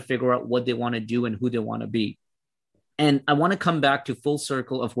trying to figure out what they want to do and who they want to be. And I want to come back to full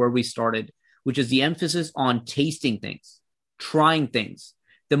circle of where we started, which is the emphasis on tasting things, trying things.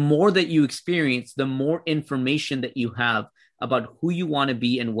 The more that you experience, the more information that you have about who you want to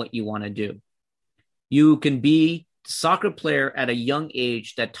be and what you want to do. You can be a soccer player at a young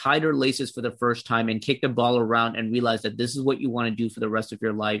age that tied her laces for the first time and kicked a ball around and realize that this is what you want to do for the rest of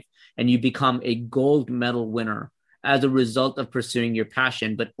your life. And you become a gold medal winner as a result of pursuing your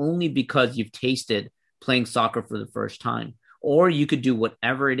passion, but only because you've tasted playing soccer for the first time. Or you could do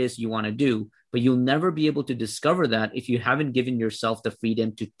whatever it is you want to do, but you'll never be able to discover that if you haven't given yourself the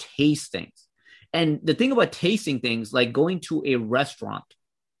freedom to taste things. And the thing about tasting things, like going to a restaurant,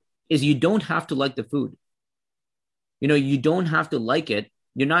 is you don't have to like the food. You don't have to like it.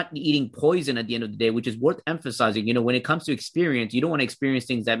 You're not eating poison at the end of the day, which is worth emphasizing. When it comes to experience, you don't want to experience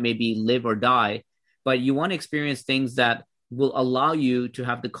things that maybe live or die, but you want to experience things that will allow you to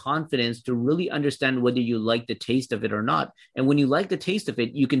have the confidence to really understand whether you like the taste of it or not. And when you like the taste of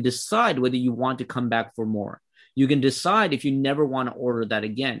it, you can decide whether you want to come back for more. You can decide if you never want to order that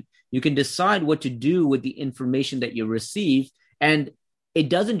again. You can decide what to do with the information that you receive. And it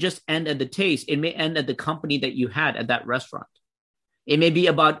doesn't just end at the taste. It may end at the company that you had at that restaurant. It may be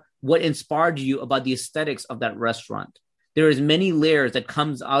about what inspired you about the aesthetics of that restaurant. There is many layers that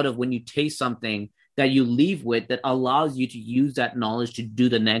comes out of when you taste something that you leave with that allows you to use that knowledge to do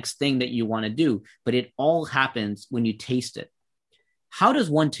the next thing that you want to do. But it all happens when you taste it. How does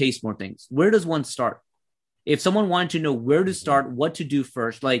one taste more things? Where does one start? If someone wanted to know where to start, what to do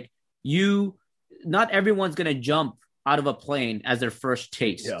first, like you, not everyone's going to jump out of a plane as their first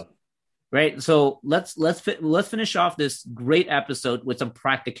taste. Yeah. Right. So let's finish off this great episode with some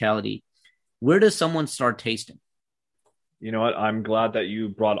practicality. Where does someone start tasting? You know what? I'm glad that you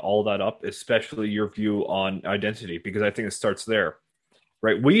brought all that up, especially your view on identity, because I think it starts there,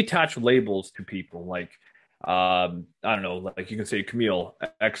 right? We attach labels to people like, I don't know, like you can say Camille,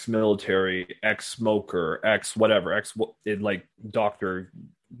 ex-military, ex-smoker, ex whatever, like doctor,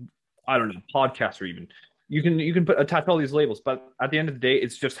 I don't know, podcaster even. You can attach all these labels, but at the end of the day,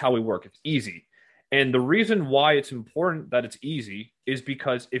 it's just how we work. It's easy. And the reason why it's important that it's easy is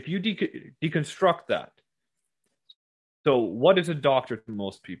because if you deconstruct that, so what is a doctor to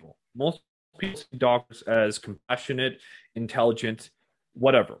most people? Most people see doctors as compassionate, intelligent,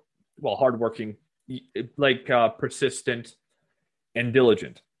 whatever. Well, hardworking, like persistent and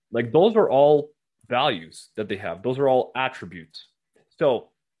diligent. Like those are all values that they have. Those are all attributes. So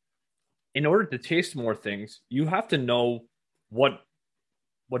in order to taste more things, you have to know what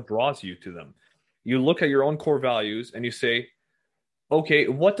draws you to them. You look at your own core values and you say, okay,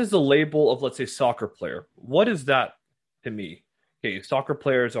 what does the label of, let's say, soccer player, what is that to me? Okay, soccer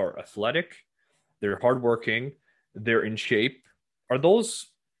players are athletic, they're hardworking, they're in shape. Are those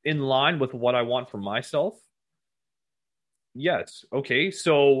in line with what I want for myself? Yes. Okay,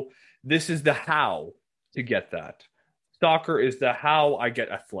 so this is the how to get that. Soccer is the how I get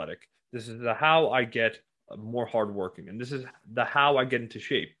athletic. This is the how I get more hardworking. And this is the how I get into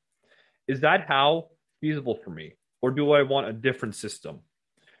shape. Is that how feasible for me? Or do I want a different system?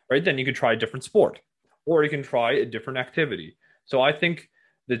 Right? Then you can try a different sport or you can try a different activity. So I think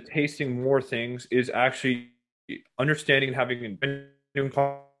the tasting more things is actually understanding and having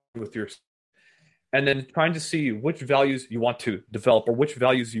with your, and then trying to see which values you want to develop or which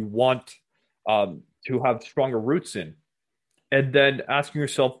values you want to have stronger roots in. And then asking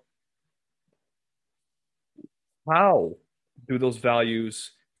yourself, how do those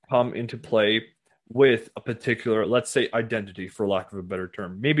values come into play with a particular, let's say, identity, for lack of a better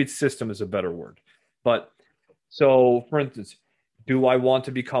term? Maybe system is a better word. But so, for instance, do I want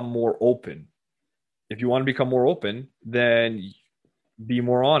to become more open? If you want to become more open, then be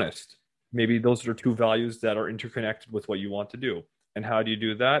more honest. Maybe those are two values that are interconnected with what you want to do. And how do you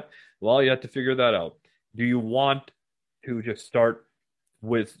do that? Well, you have to figure that out. Do you want to just start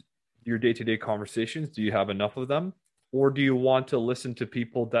with your day-to-day conversations? Do you have enough of them? Or do you want to listen to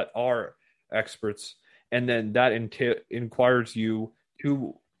people that are experts? And then that inquires you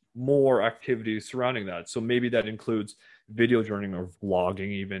to more activities surrounding that. So maybe that includes video journaling or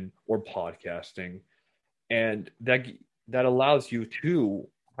vlogging even, or podcasting. And that allows you to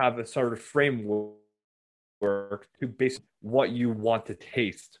have a sort of framework to base what you want to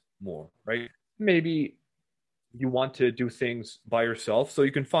taste more, right? Maybe you want to do things by yourself, so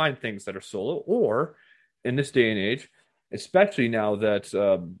you can find things that are solo, or in this day and age, especially now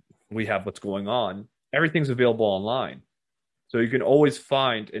that we have what's going on, everything's available online. So you can always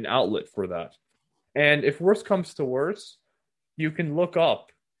find an outlet for that. And if worse comes to worse, you can look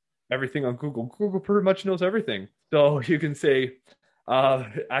up everything on Google. Google pretty much knows everything. So you can say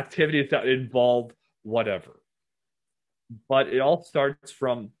activities that involve whatever. But it all starts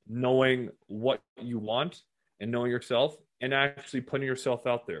from knowing what you want and knowing yourself and actually putting yourself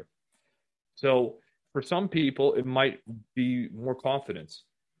out there. So for some people, it might be more confidence.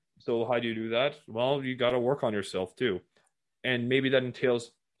 So how do you do that? Well, you got to work on yourself too. And maybe that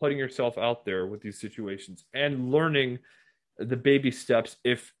entails putting yourself out there with these situations and learning the baby steps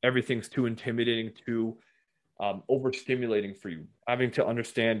if everything's too intimidating, too overstimulating for you. Having to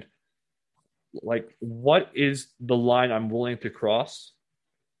understand, like, what is the line I'm willing to cross?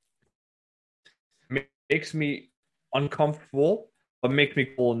 Makes me uncomfortable, but makes me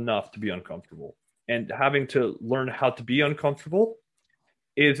cool enough to be uncomfortable. And having to learn how to be uncomfortable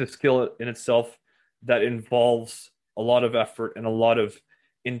is a skill in itself that involves a lot of effort and a lot of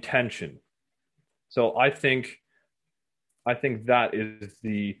intention. So I think that is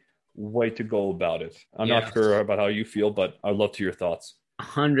the way to go about it. I'm not sure about how you feel, but I'd love to hear your thoughts.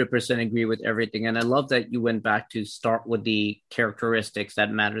 100% agree with everything. And I love that you went back to start with the characteristics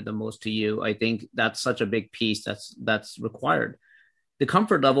that matter the most to you. I think that's such a big piece that's required. the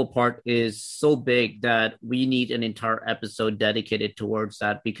comfort level part is so big that we need an entire episode dedicated towards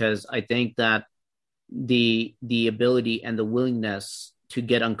that, because I think that the ability and the willingness to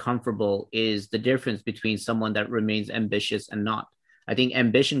get uncomfortable is the difference between someone that remains ambitious and not. I think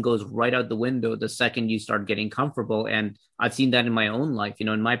ambition goes right out the window the second you start getting comfortable. And I've seen that in my own life.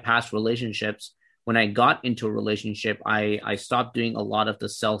 In my past relationships, when I got into a relationship, I stopped doing a lot of the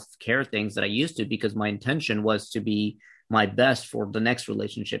self-care things that I used to, because my intention was to be my best for the next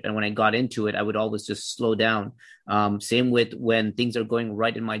relationship. And when I got into it, I would always just slow down. Same with when things are going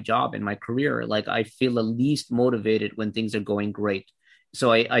right in my job, in my career. Like, I feel the least motivated when things are going great.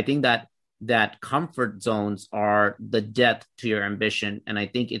 So I think that comfort zones are the death to your ambition. And I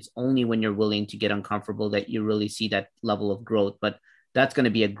think it's only when you're willing to get uncomfortable that you really see that level of growth. But that's going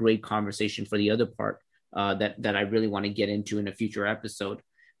to be a great conversation for the other part that I really want to get into in a future episode.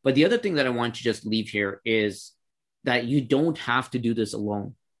 But the other thing that I want to just leave here is that you don't have to do this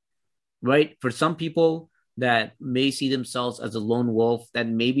alone, right? For some people that may see themselves as a lone wolf, that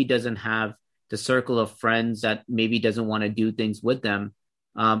maybe doesn't have the circle of friends, that maybe doesn't want to do things with them,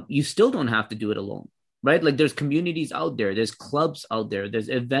 you still don't have to do it alone, right? Like, there's communities out there, there's clubs out there, there's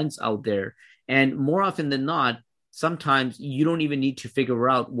events out there. And more often than not, sometimes you don't even need to figure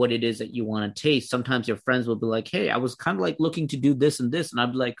out what it is that you want to taste. Sometimes your friends will be like, hey, I was kind of like looking to do this and this. And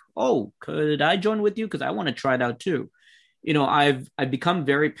I'd be like, oh, could I join with you? Because I want to try it out too. I've become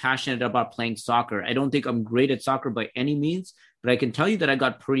very passionate about playing soccer. I don't think I'm great at soccer by any means, but I can tell you that I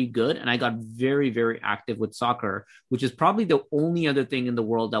got pretty good, and I got very, very active with soccer, which is probably the only other thing in the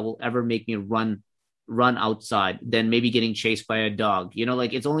world that will ever make me run outside than maybe getting chased by a dog.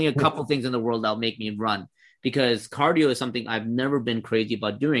 Like, it's only a couple things in the world that'll make me run, because cardio is something I've never been crazy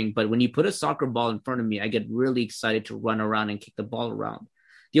about doing. But when you put a soccer ball in front of me, I get really excited to run around and kick the ball around.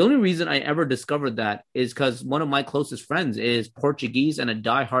 The only reason I ever discovered that is because one of my closest friends is Portuguese and a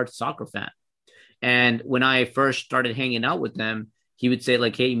diehard soccer fan. And when I first started hanging out with them, he would say,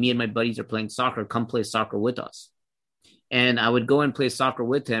 like, hey, me and my buddies are playing soccer. Come play soccer with us. And I would go and play soccer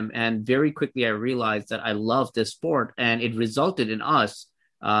with him. And very quickly, I realized that I loved this sport. And it resulted in us,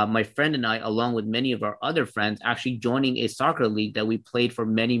 my friend and I, along with many of our other friends, actually joining a soccer league that we played for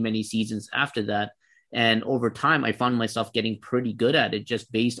many, many seasons after that. And over time, I found myself getting pretty good at it,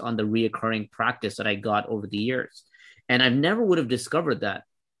 just based on the reoccurring practice that I got over the years. And I never would have discovered that.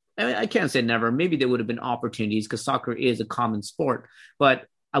 I can't say never. Maybe there would have been opportunities, because soccer is a common sport, but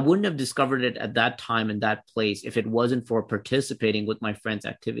I wouldn't have discovered it at that time in that place if it wasn't for participating with my friends'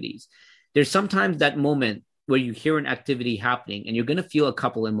 activities. There's sometimes that moment where you hear an activity happening and you're going to feel a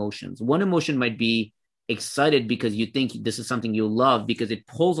couple emotions. One emotion might be excited because you think this is something you love, because it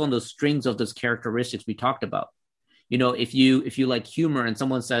pulls on those strings of those characteristics we talked about. If you like humor and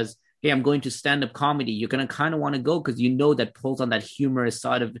someone says, hey, I'm going to stand-up comedy, you're going to kind of want to go, because that pulls on that humorous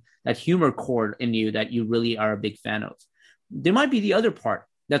side of that humor chord in you that you really are a big fan of. There might be the other part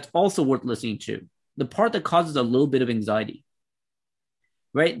that's also worth listening to, the part that causes a little bit of anxiety,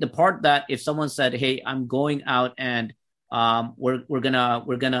 right? The part that if someone said, hey, I'm going out and we're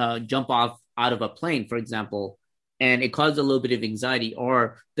gonna jump off out of a plane, for example, and it causes a little bit of anxiety,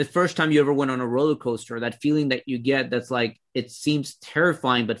 or the first time you ever went on a roller coaster, that feeling that you get that's like, it seems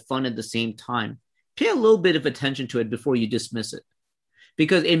terrifying but fun at the same time. Pay a little bit of attention to it before you dismiss it,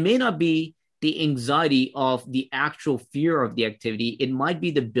 because it may not be the anxiety of the actual fear of the activity. It might be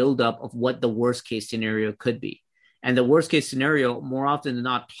the buildup of what the worst case scenario could be. And the worst case scenario, more often than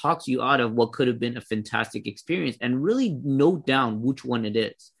not, talks you out of what could have been a fantastic experience. And really note down which one it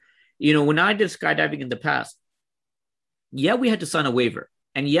is. When I did skydiving in the past, yeah, we had to sign a waiver.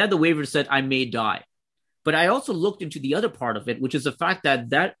 And yeah, the waiver said I may die. But I also looked into the other part of it, which is the fact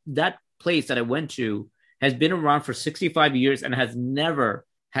that place that I went to has been around for 65 years and has never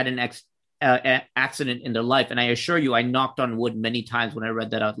had an accident in their life. And I assure you, I knocked on wood many times when I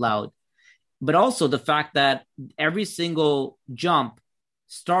read that out loud. But also the fact that every single jump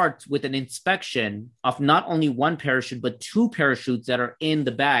starts with an inspection of not only one parachute, but two parachutes that are in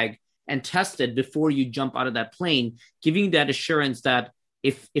the bag and tested before you jump out of that plane, giving you that assurance that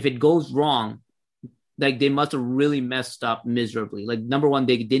if it goes wrong, like, they must have really messed up miserably. Like, number one,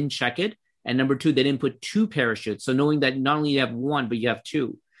 they didn't check it. And number two, they didn't put two parachutes. So knowing that not only you have one, but you have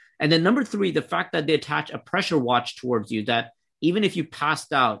two. And then number three, the fact that they attach a pressure watch towards you, that even if you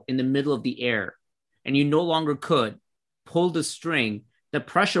passed out in the middle of the air and you no longer could pull the string, the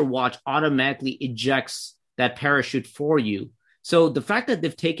pressure watch automatically ejects that parachute for you. So the fact that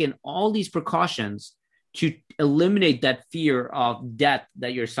they've taken all these precautions to eliminate that fear of death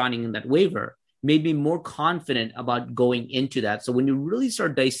that you're signing in that waiver made me more confident about going into that. So when you really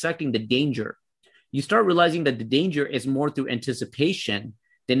start dissecting the danger, you start realizing that the danger is more through anticipation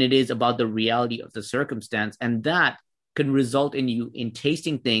than it is about the reality of the circumstance. And that can result in you in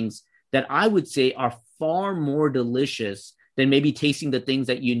tasting things that I would say are far more delicious than maybe tasting the things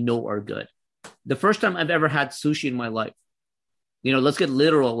that you know are good. The first time I've ever had sushi in my life, let's get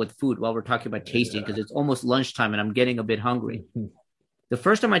literal with food while we're talking about tasting because it's almost lunchtime and I'm getting a bit hungry. The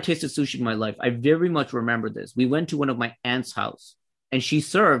first time I tasted sushi in my life, I very much remember this. We went to one of my aunt's house and she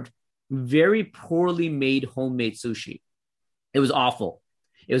served very poorly made homemade sushi. It was awful.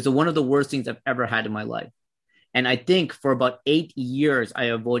 It was one of the worst things I've ever had in my life. And I think for about 8 years, I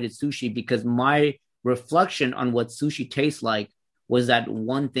avoided sushi because my reflection on what sushi tastes like was that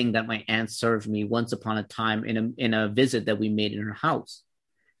one thing that my aunt served me once upon a time in a visit that we made in her house.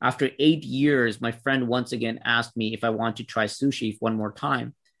 After 8 years, my friend once again asked me if I want to try sushi one more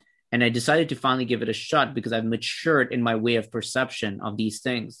time. And I decided to finally give it a shot because I've matured in my way of perception of these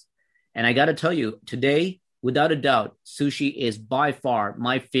things. And I got to tell you, today, without a doubt, sushi is by far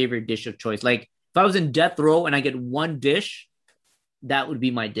my favorite dish of choice. Like if I was in death row and I get one dish, that would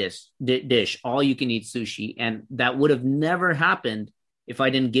be my dish, all you can eat sushi. And that would have never happened if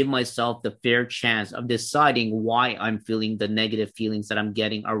I didn't give myself the fair chance of deciding why I'm feeling the negative feelings that I'm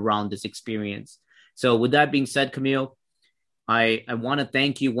getting around this experience. So with that being said, Camille, I want to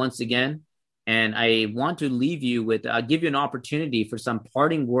thank you once again. And I want to leave you with, give you an opportunity for some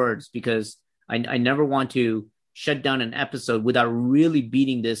parting words because I never want to shut down an episode without really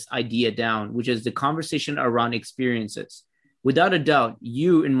beating this idea down, which is the conversation around experiences. Without a doubt,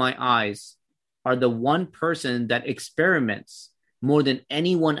 you, in my eyes, are the one person that experiments more than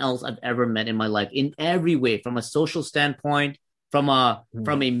anyone else I've ever met in my life in every way, from a social standpoint, from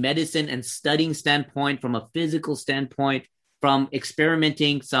a medicine and studying standpoint, from a physical standpoint, from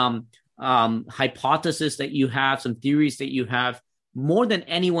experimenting some hypothesis that you have, some theories that you have. More than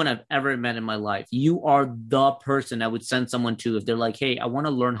anyone I've ever met in my life, you are the person I would send someone to if they're like, hey, I want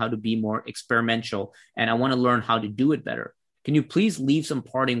to learn how to be more experimental and I want to learn how to do it better. Can you please leave some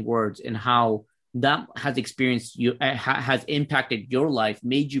parting words in how that has experienced you, has impacted your life,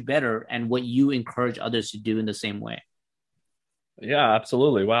 made you better, and what you encourage others to do in the same way? Yeah,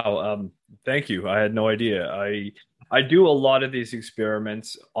 absolutely. Wow. Thank you. I had no idea. I do a lot of these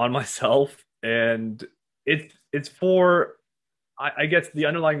experiments on myself, and it's for I guess the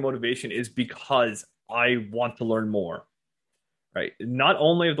underlying motivation is because I want to learn more, right? Not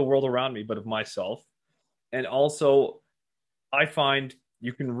only of the world around me, but of myself. And also, I find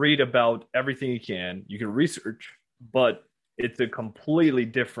you can read about everything you can research, but it's a completely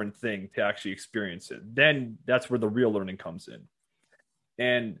different thing to actually experience it. Then that's where the real learning comes in.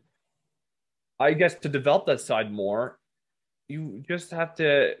 And I guess to develop that side more, you just have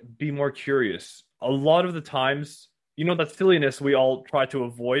to be more curious. A lot of the times, that silliness we all try to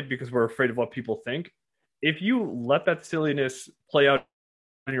avoid because we're afraid of what people think. If you let that silliness play out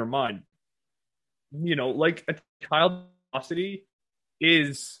in your mind, like a child curiosity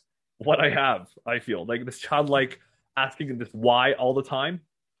is what I have, I feel. Like this childlike asking this why all the time.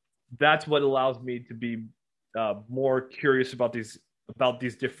 That's what allows me to be more curious about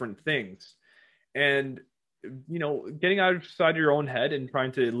these different things. And getting outside your own head and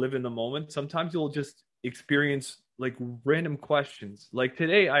trying to live in the moment, sometimes you'll just experience like random questions. Like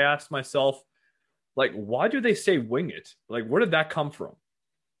today I asked myself, like, why do they say wing it? Like, where did that come from?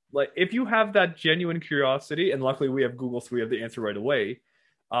 Like, if you have that genuine curiosity, and luckily we have Google, so we have the answer right away,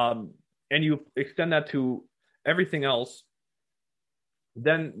 and you extend that to everything else,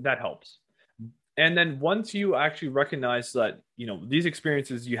 then that helps. And then once you actually recognize that, these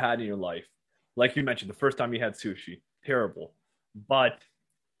experiences you had in your life, like you mentioned, the first time you had sushi, terrible. But,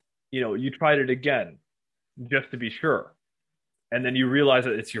 you tried it again just to be sure. And then you realize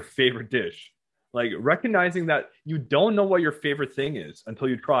that it's your favorite dish. Like recognizing that you don't know what your favorite thing is until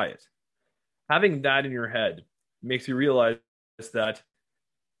you try it. Having that in your head makes you realize that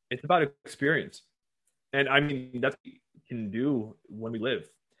it's about experience. And I mean, that's what you can do when we live.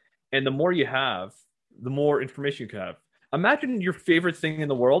 And the more you have, the more information you can have. Imagine your favorite thing in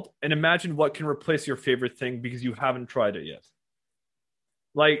the world and imagine what can replace your favorite thing because you haven't tried it yet.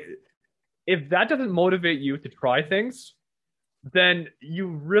 Like, if that doesn't motivate you to try things, then you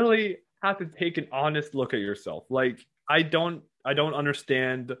really have to take an honest look at yourself. Like, I don't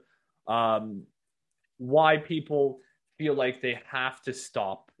understand why people feel like they have to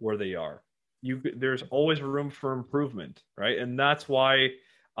stop where they are. There's always room for improvement, right? And that's why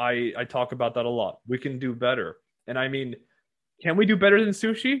I talk about that a lot. We can do better. And I mean, can we do better than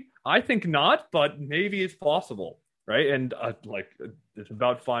sushi? I think not, but maybe it's possible, right? And it's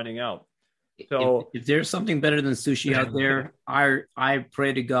about finding out. So if there's something better than sushi out there, I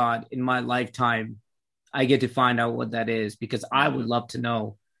pray to God in my lifetime I get to find out what that is because I would love to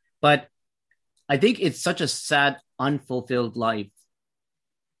know. But I think it's such a sad, unfulfilled life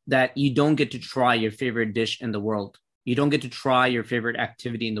that you don't get to try your favorite dish in the world. You don't get to try your favorite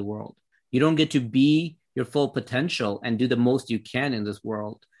activity in the world. You don't get to be your full potential and do the most you can in this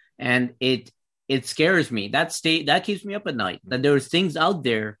world. And it scares me. That keeps me up at night. That there's things out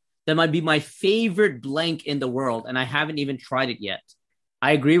there that might be my favorite blank in the world, and I haven't even tried it yet.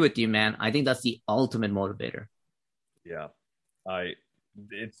 I agree with you, man. I think that's the ultimate motivator. Yeah, I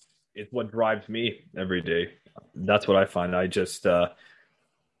it's what drives me every day. That's what I find. I just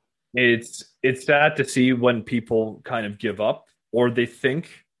it's sad to see when people kind of give up or they think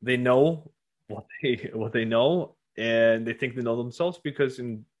they know what they know and they think they know themselves because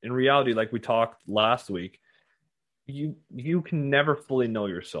in reality, like we talked last week, you can never fully know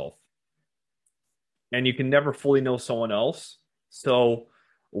yourself and you can never fully know someone else. So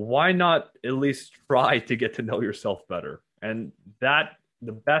why not at least try to get to know yourself better? And that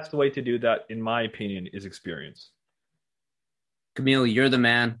the best way to do that, in my opinion, is experience. Camille, you're the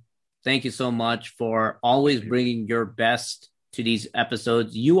man. Thank you so much for always bringing your best to these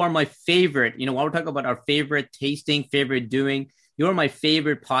episodes. You are my favorite. You know, while we're talking about our favorite tasting, favorite doing, you're my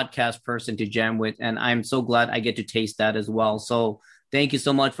favorite podcast person to jam with. And I'm so glad I get to taste that as well. So thank you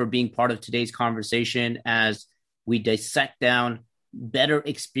so much for being part of today's conversation as we dissect down better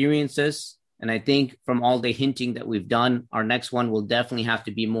experiences. And I think from all the hinting that we've done, our next one will definitely have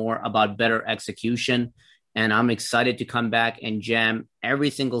to be more about better execution. And I'm excited to come back and jam every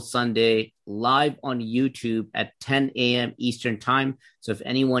single Sunday live on YouTube at 10 a.m. Eastern time. So if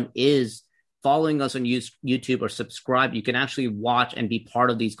anyone is following us on YouTube or subscribe, you can actually watch and be part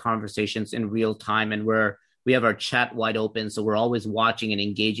of these conversations in real time. And we have our chat wide open. So we're always watching and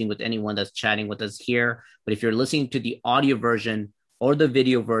engaging with anyone that's chatting with us here. But if you're listening to the audio version or the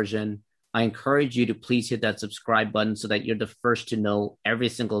video version, I encourage you to please hit that subscribe button so that you're the first to know every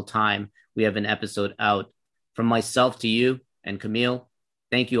single time we have an episode out. From myself to you and Camille,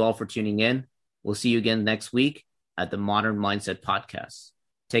 thank you all for tuning in. We'll see you again next week at the Modern Mindset Podcast.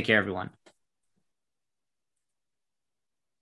 Take care, everyone.